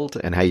world,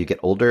 and how you get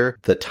older,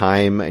 the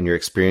time and your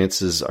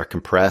experiences are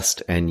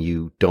compressed and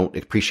you don't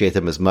appreciate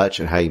them as much,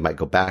 and how you might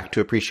go back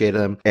to appreciate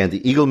them. And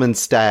the Eagleman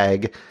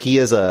Stag,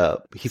 he's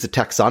a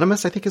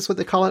taxonomist, I think is what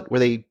they call it, where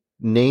they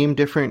name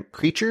different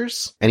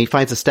creatures. And he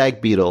finds a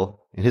stag beetle,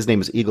 and his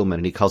name is Eagleman,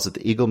 and he calls it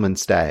the Eagleman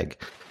Stag.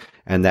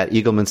 And that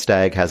Eagleman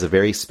Stag has a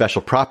very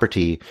special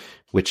property,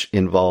 which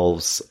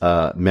involves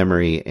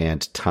memory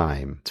and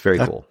time. It's very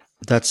cool.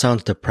 That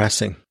sounds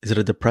depressing. Is it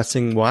a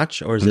depressing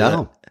watch, or is it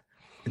an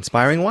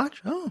inspiring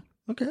watch? Oh,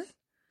 okay.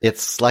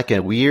 It's like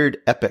a weird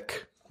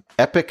epic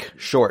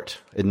short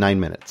in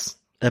 9 minutes.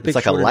 It's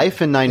like a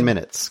life in 9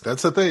 minutes.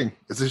 That's the thing.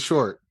 It's a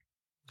short.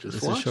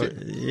 Just watch it.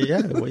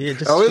 Yeah. Well, yeah,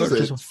 just How short,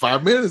 is it?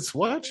 5 minutes.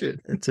 Watch it.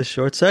 It's a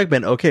short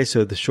segment. Okay,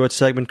 so the short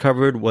segment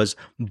covered was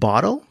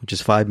Bottle, which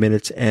is 5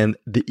 minutes, and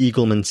the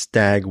Eagleman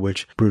Stag,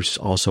 which Bruce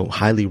also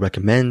highly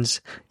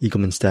recommends.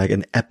 Eagleman Stag,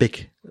 an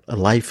epic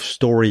life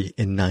story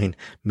in 9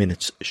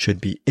 minutes,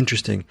 should be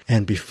interesting.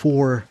 And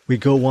before we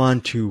go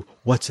on to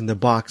what's in the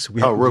box,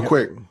 real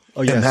quick.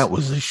 Oh, yes. And that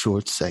was a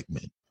short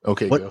segment.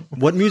 Okay, go.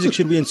 What music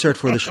should we insert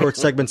for the short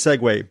segment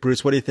segue?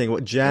 Bruce, what do you think?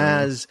 What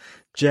jazz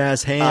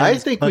hands? I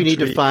think country? We need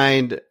to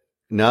find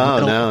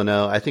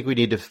no. I think we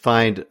need to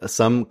find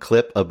some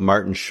clip of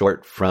Martin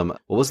Short from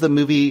what was the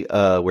movie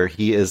where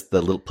he is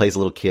plays a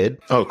little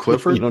kid? Oh,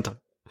 Clifford.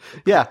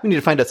 Yeah, we need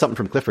to find out something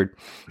from Clifford.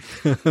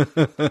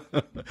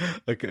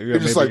 Okay, You're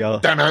just like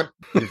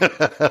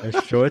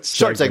a short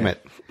segment.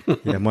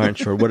 Yeah, Martin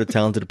Short, what a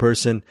talented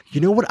person. You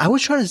know what? I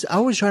was trying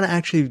to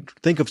actually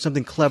think of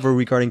something clever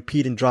regarding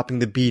Pete and dropping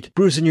the beat.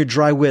 Bruce, in your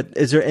dry wit,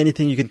 is there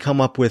anything you can come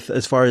up with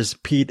as far as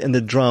Pete and the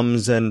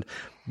drums and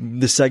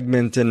the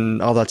segment and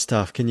all that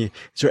stuff? Is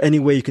there any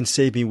way you can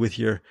save me with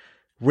your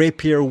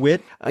rapier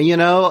wit?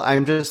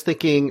 I'm just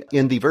thinking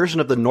in the version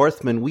of the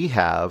Northman we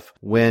have,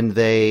 when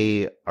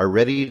they are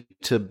ready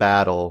to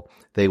battle,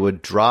 they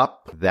would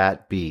drop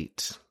that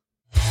beat.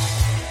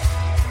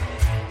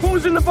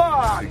 Who's in the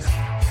box?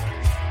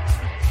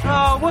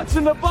 Oh, what's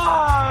in the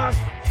box?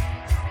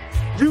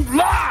 You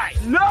lie!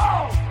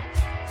 No!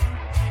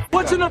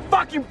 What's in the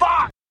fucking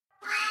box?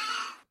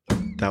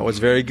 That was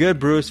very good,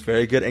 Bruce.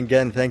 Very good. And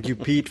again, thank you,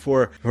 Pete,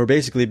 for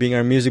basically being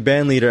our music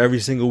band leader every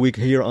single week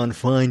here on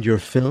Find Your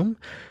Film.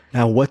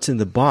 Now, what's in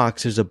the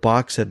box? There's a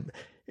box that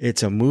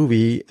it's a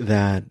movie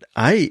that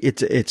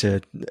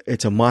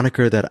it's a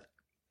moniker that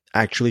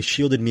actually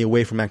shielded me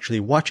away from actually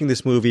watching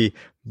this movie.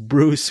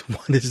 Bruce,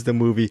 what is the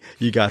movie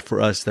you got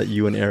for us that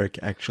you and Eric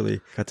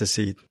actually got to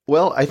see?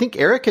 Well, I think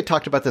Eric had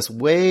talked about this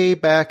way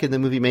back in the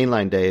movie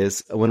Mainline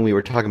days when we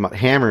were talking about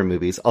Hammer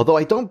movies, although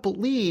I don't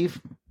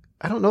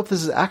know if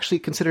this is actually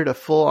considered a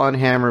full-on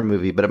Hammer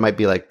movie, but it might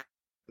be like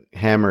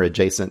Hammer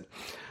adjacent.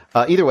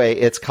 Either way,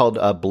 it's called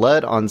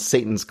Blood on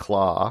Satan's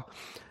Claw.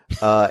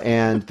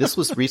 And this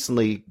was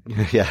recently,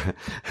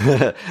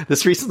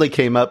 this recently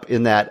came up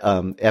in that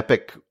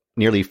epic,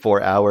 nearly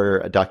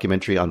 4-hour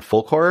documentary on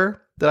folk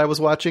horror that I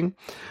was watching.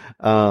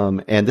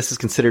 And this is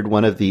considered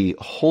one of the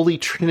holy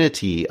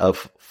trinity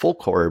of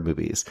folk horror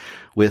movies,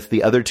 with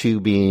the other two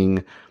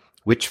being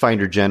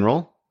Witchfinder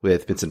General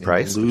with Vincent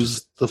Price.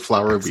 Lose the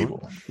Flower of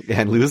Evil.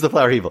 And Lose the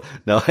Flower of Evil.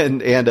 No,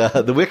 and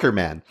The Wicker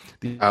Man.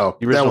 The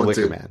original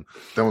Wicker Man.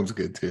 That one's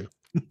good too.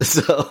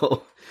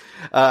 So,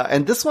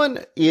 and this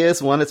one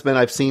is one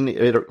I've seen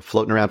it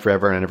floating around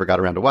forever and I never got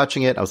around to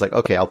watching it. I was like,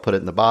 okay, I'll put it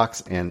in the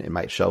box and it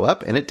might show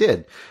up. And it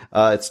did.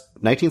 It's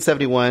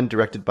 1971,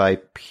 directed by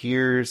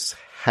Piers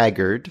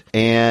Haggard.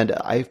 And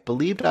I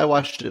believed I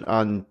watched it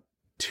on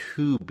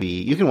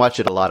Tubi. You can watch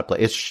it a lot of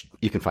places.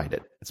 You can find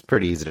it. It's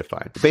pretty easy to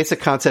find. The basic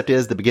concept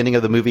is the beginning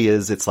of the movie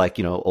it's like,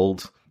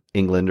 old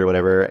England or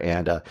whatever.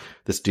 And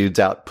this dude's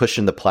out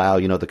pushing the plow,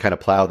 the kind of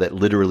plow that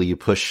literally you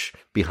push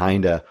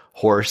behind a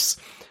horse,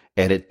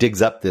 and it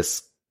digs up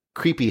this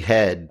creepy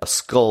head, a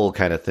skull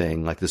kind of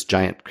thing, like this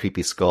giant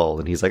creepy skull.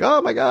 And he's like,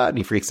 oh my God. And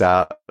he freaks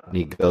out and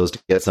he goes to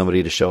get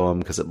somebody to show him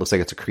because it looks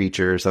like it's a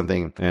creature or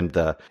something. And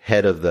the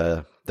head of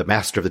the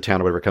master of the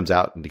town or whatever comes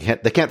out and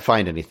they can't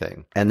find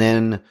anything. And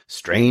then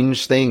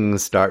strange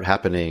things start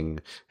happening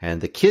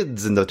and the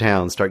kids in the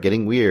town start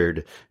getting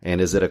weird.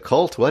 And is it a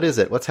cult? What is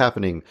it? What's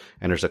happening?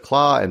 And there's a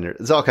claw and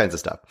there's all kinds of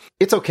stuff.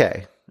 It's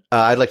okay.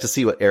 I'd like to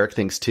see what Eric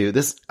thinks too.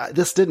 This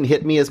didn't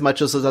hit me as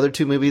much as those other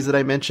two movies that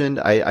I mentioned.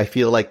 I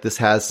feel like this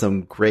has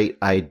some great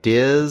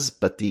ideas,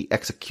 but the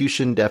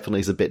execution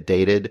definitely is a bit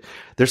dated.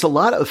 There's a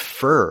lot of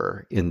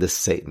fur in this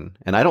Satan,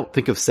 and I don't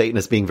think of Satan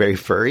as being very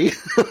furry,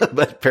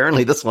 but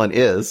apparently this one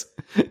is.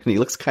 And he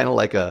looks kind of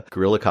like a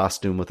gorilla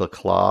costume with a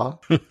claw.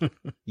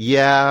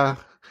 Yeah.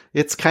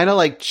 It's kind of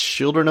like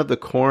Children of the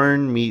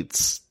Corn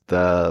meets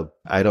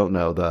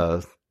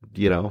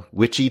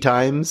witchy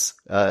times.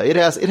 It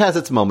has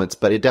its moments,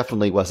 but it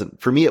definitely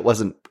wasn't, for me, it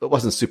wasn't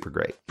super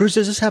great. Bruce,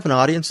 does this have an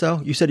audience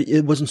though? You said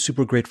it wasn't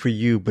super great for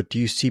you, but do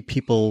you see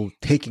people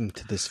taking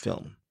to this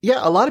film? Yeah,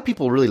 a lot of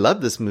people really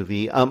love this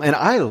movie. And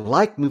I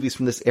like movies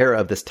from this era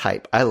of this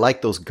type. I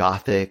like those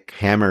gothic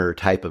Hammer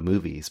type of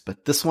movies,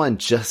 but this one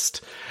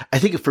I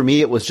think for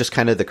me, it was just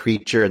kind of the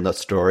creature and the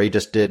story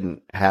just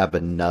didn't have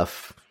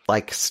enough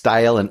like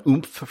style and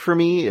oomph for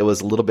me. It was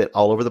a little bit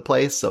all over the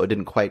place, so it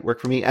didn't quite work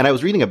for me. And I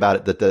was reading about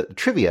it, that the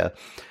trivia,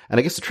 and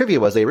I guess the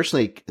trivia was they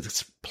originally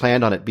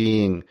planned on it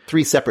being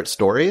 3 separate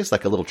stories,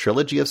 like a little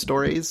trilogy of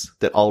stories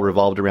that all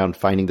revolved around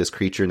finding this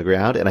creature in the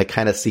ground. And I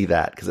kind of see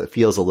that because it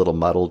feels a little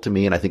muddled to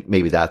me. And I think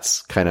maybe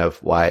that's kind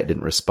of why I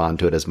didn't respond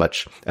to it as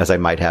much as I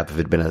might have if it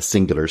had been a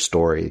singular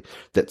story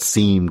that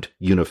seemed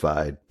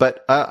unified.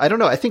 But I don't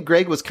know. I think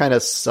Greg was kind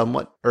of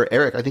or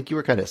Eric, I think you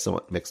were kind of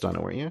somewhat mixed on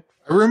it, weren't you?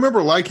 I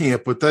remember liking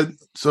it, but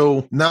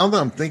so now that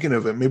I'm thinking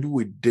of it, maybe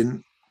we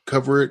didn't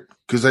cover it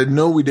because I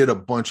know we did a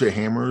bunch of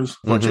Hammer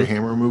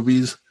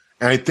movies.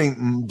 And I think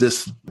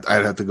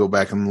I'd have to go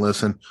back and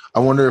listen. I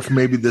wonder if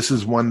maybe this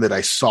is one that I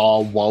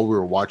saw while we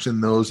were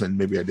watching those and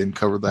maybe I didn't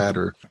cover that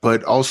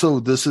but also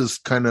this is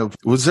kind of,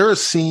 was there a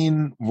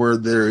scene where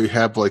they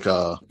have like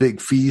a big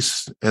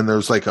feast and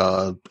there's like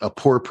a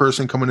poor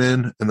person coming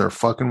in and they're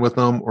fucking with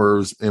them,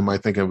 or am I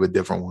thinking of a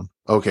different one?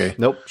 Okay.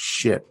 Nope.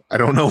 Shit. I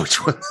don't know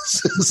which one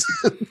this is.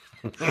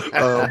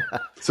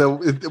 So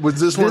was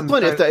this one?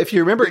 If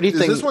you remember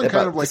anything, is this one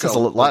kind of like a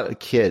lot of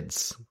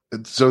kids.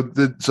 So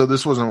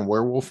this wasn't a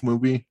werewolf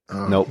movie?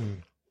 Nope.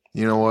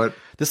 You know what?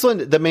 This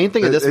one, the main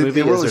thing in this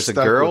movie is there's a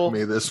girl. With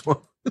me, this one.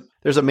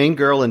 There's a main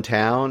girl in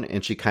town,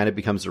 and she kind of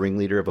becomes the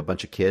ringleader of a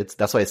bunch of kids.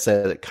 That's why I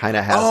said it kind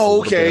of has.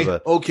 Oh, okay,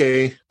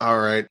 okay, all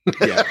right,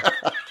 yeah,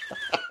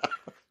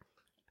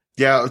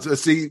 yeah.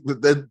 See,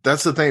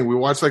 that's the thing. We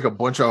watched like a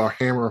bunch of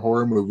Hammer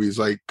horror movies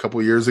like a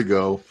couple years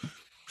ago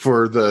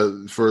for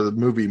the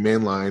movie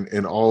Mainline,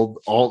 and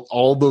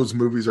all those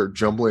movies are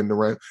jumbling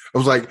around. I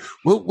was like,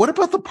 well, what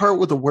about the part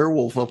with the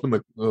werewolf up in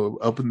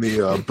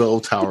the bell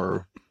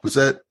tower? Was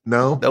that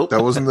Nope.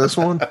 That wasn't this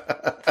one.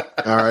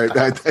 All right,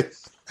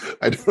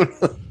 I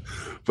don't know,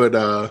 but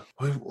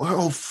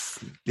well,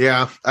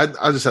 yeah, I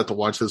just have to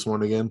watch this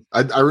one again.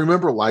 I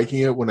remember liking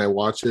it when I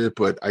watched it,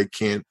 but I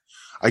can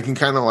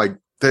kind of like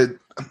that.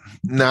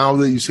 Now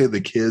that you say the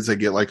kids, I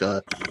get like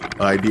a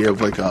idea of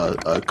like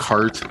a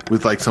cart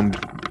with like some,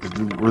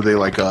 were they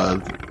like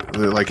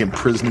they're like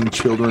imprisoning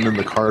children in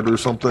the cart or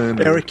something?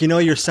 Eric,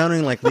 you're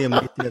sounding like Liam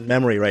Neeson in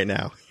memory right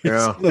now.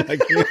 Yeah.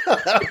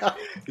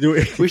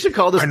 We should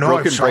call this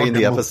Broken Brain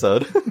the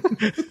episode.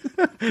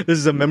 This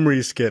is a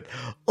memory skit.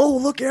 Oh,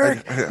 look,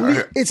 Eric.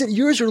 Is it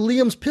yours or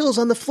Liam's pills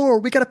on the floor?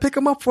 We got to pick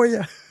them up for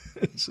you.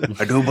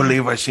 I do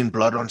believe I've seen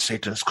blood on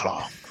Satan's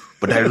claw,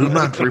 but I do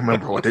not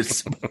remember what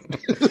it's about.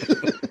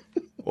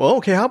 Well,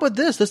 okay, how about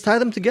this? Let's tie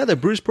them together.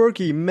 Bruce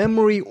Perky,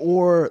 memory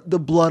or the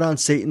blood on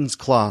Satan's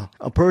claw?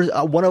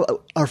 One of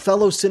our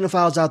fellow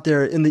cinephiles out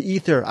there in the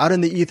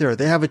ether,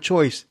 they have a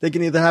choice. They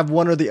can either have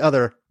one or the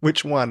other.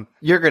 Which one?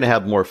 You're going to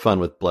have more fun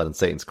with blood on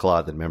Satan's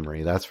claw than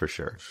memory, that's for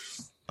sure.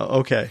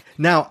 Okay.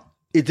 Now,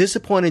 it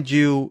disappointed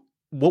you.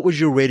 What was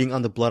your rating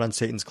on the blood on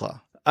Satan's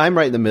claw? I'm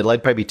right in the middle.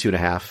 I'd probably be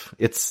 2.5.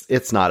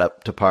 It's not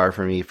up to par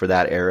for me for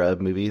that era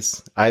of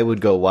movies. I would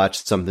go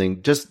watch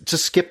something. Just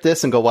skip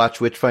this and go watch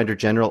Witchfinder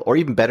General, or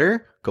even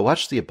better, go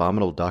watch The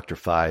Abominable Dr.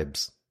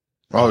 Phibes.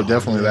 Oh,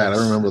 definitely that. I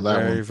remember that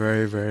very, one.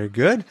 Very, very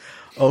good.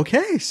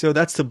 Okay, so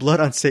that's the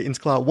blood on Satan's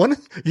claw.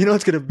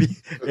 It's going to be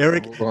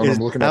Eric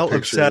is now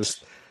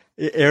obsessed.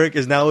 Eric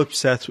is now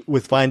obsessed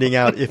with finding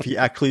out if he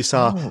actually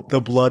saw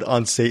the blood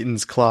on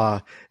Satan's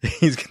claw.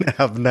 He's going to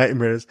have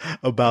nightmares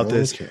about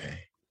this.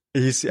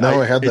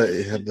 I had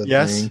the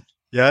yes, thing.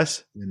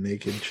 Yes. The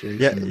naked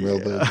chick in the middle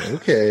of the,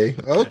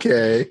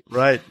 okay.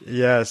 Right.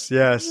 Yes.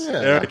 Yeah.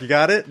 Eric, you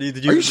got it?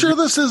 Are you sure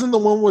this isn't the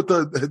one with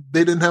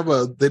they didn't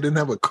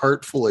have a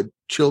cart full of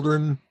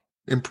children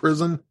in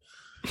prison?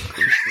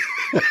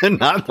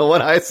 Not the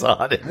one I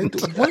saw. What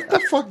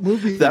the fuck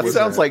movie? That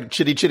sounds like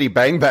Chitty Chitty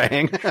Bang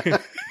Bang.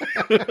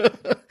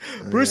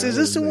 Bruce, is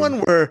this the one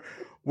where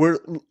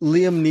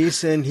Liam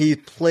Neeson, he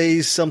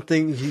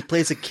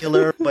plays a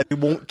killer, but he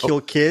won't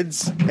kill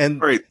kids?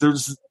 And right,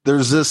 there's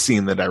this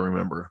scene that I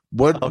remember.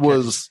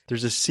 There's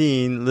a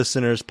scene,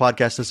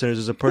 podcast listeners,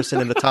 there's a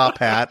person in the top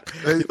hat.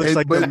 He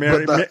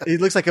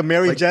looks like a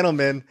merry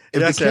gentleman.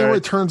 If the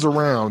camera turns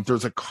around,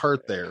 there's a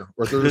cart there,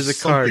 or there's a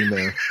cart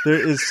there. There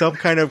is some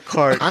kind of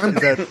cart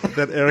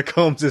that Eric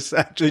Holmes is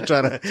actually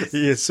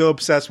he is so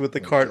obsessed with the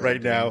cart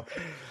right now.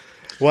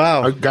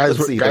 Wow, guys,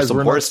 we're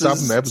not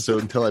stopping the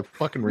episode until I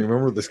fucking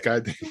remember this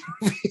guy.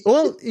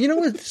 Well, you know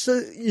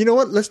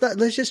what?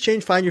 Let's just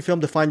change Find Your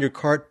Film to Find Your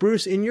Cart.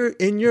 Bruce, in your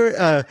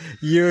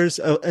years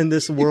in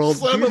this world,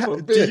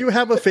 do you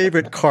have a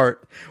favorite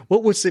cart?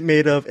 What was it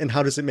made of, and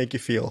how does it make you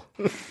feel?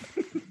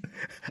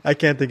 I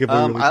can't think of.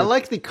 I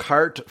like the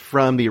cart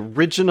from the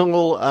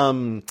original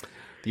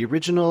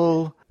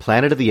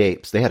Planet of the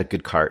Apes. They had a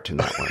good cart in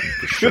that one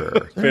for sure.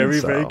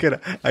 Very good.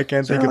 I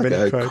can't think of like any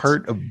a cards.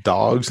 cart of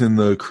dogs in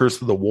the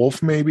Curse of the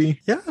Wolf, maybe.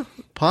 Yeah,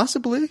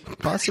 possibly.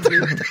 I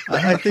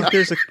think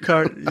there's a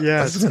cart.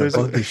 Yes, there's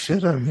Bug the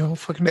shit out of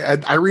me.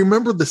 I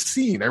remember the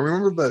scene. I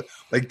remember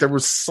there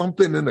was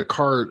something in the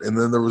cart, and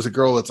then there was a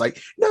girl that's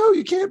like, "No,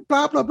 you can't."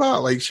 Blah blah blah.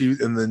 Like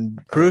and then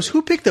Bruce,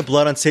 who picked the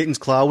blood on Satan's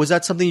claw? Was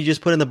that something you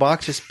just put in the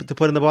box, just to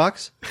put in the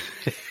box?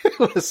 It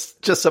was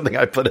just something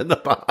I put in the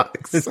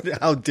box.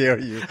 How dare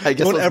you? I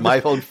guess it was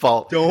my own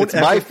fault. It's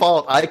my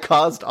fault. I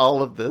caused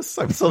all of this.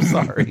 I'm so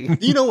sorry.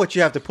 You know what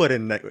you have to put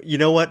in? You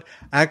know what?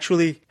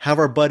 Actually, have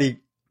our buddy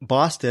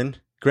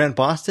Grant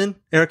Boston,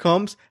 Eric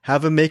Holmes,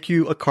 have him make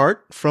you a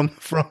cart from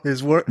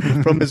his work,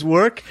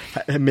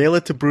 mail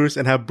it to Bruce,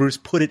 and have Bruce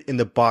put it in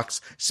the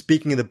box.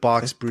 Speaking of the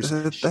box, Bruce,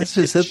 that's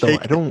just it though.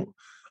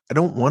 I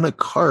don't want a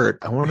cart.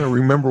 I want to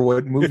remember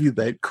what movie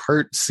that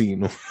cart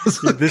scene was.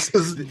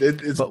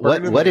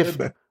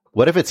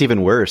 What if it's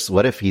even worse?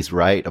 What if he's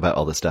right about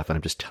all this stuff and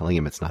I'm just telling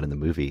him it's not in the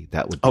movie?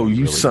 That would be you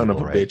really son evil,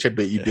 of a right? bitch. I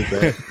bet you did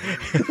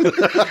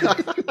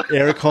that.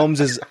 Eric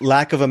Holmes'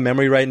 lack of a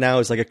memory right now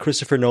is like a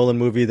Christopher Nolan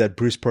movie that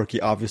Bruce Perky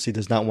obviously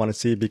does not want to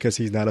see because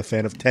he's not a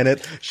fan of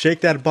Tenet.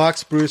 Shake that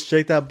box, Bruce.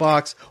 Shake that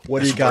box.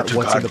 What do you got?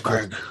 What's in the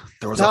box?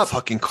 There was a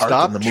fucking cart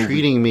in the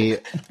movie.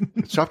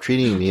 Stop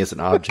treating me as an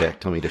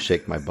object. Tell me to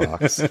shake my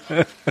box.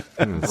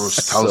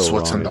 Bruce, tell us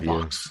what's in the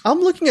box. I'm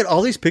looking at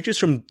all these pictures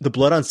from the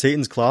blood on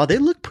Satan's claw. They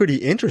look pretty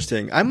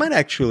interesting. I might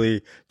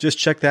actually just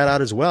check that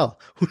out as well.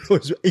 Who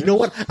knows? You know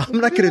what? I'm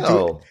not going to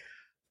do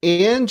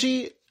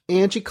it.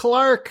 Angie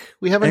Clark.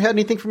 We haven't had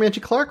anything from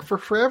Angie Clark for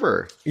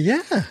forever.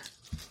 Yeah.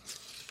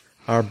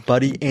 Our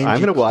buddy Angie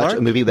I'm going to watch Clark.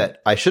 a movie that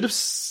I should have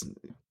seen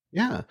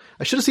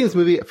this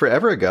movie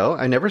forever ago.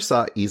 I never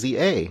saw Easy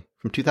A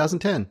from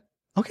 2010.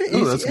 Okay.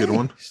 Oh, that's a good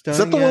one. Is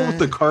that the one with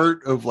the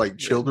cart of like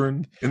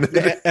children?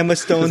 Emma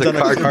Stone's on a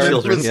cart.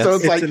 Children, Emma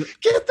Stone's like,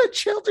 get the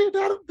children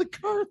out of the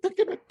cart. They're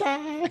going to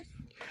die.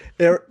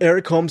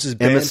 Eric Holmes is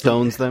banned. Emma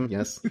Stone's them,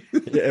 yes.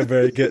 Yeah,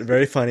 very good.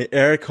 Very funny.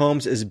 Eric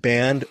Holmes is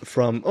banned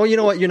from... Oh, you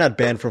know what? You're not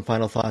banned from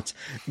Final Thoughts.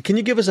 Can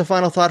you give us a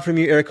final thought from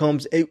you, Eric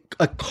Holmes? A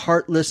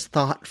cartless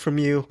thought from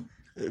you?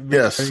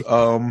 Yes.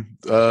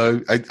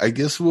 I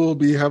guess we'll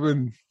be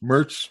having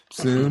merch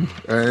soon.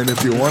 And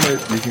if you want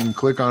it, you can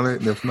click on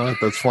it. And if not,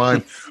 that's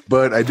fine.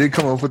 But I did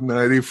come up with an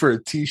idea for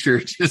a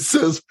t-shirt. It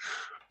says,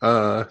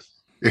 never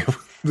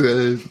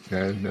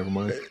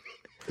mind.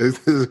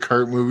 It's a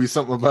cart movie.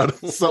 Something about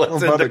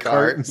a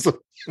cart. And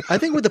I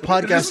think with the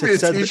podcast, it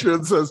said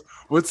t-shirt says,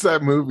 "What's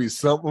that movie?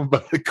 Something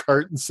about a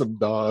cart and some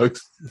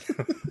dogs."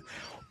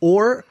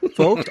 Or,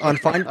 folks,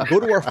 go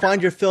to our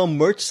Find Your Film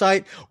merch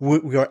site.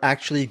 We are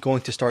actually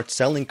going to start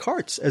selling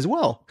carts as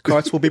well.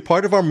 Carts will be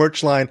part of our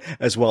merch line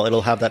as well.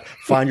 It'll have that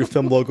Find Your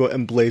Film logo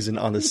emblazoned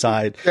on the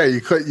side. Yeah, you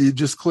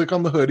just click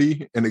on the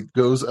hoodie and it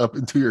goes up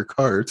into your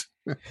cart.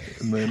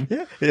 And then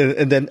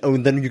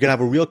you can have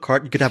a real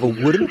cart. You can have a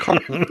wooden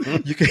cart.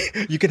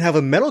 You can have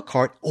a metal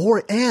cart.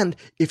 And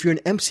if you're an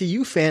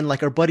MCU fan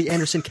like our buddy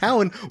Anderson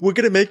Cowan, we're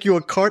gonna make you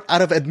a cart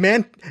out of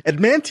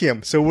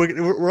adamantium. So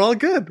we're all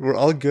good. We're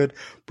all good.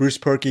 Bruce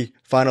Perky,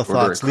 final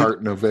thoughts. A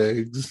carton of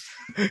eggs.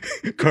 That's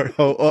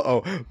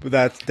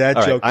that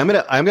all joke. Right,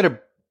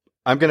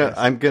 I'm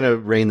gonna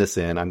rein this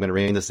in. I'm gonna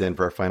rein this in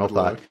for our final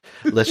thought.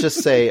 Let's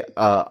just say,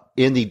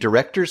 in the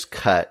director's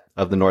cut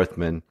of The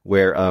Northman,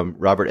 where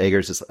Robert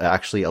Eggers is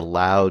actually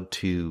allowed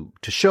to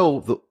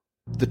show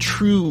the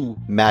true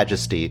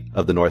majesty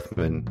of The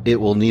Northman, it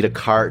will need a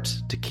cart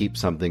to keep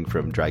something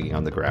from dragging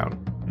on the ground.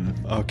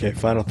 Okay,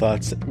 final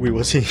thoughts. We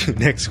will see you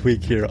next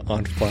week here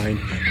on Find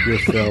Your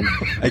Film.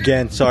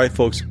 Again, sorry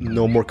folks,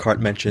 no more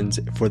cart mentions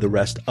for the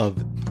rest of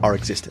our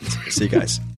existence. See you guys.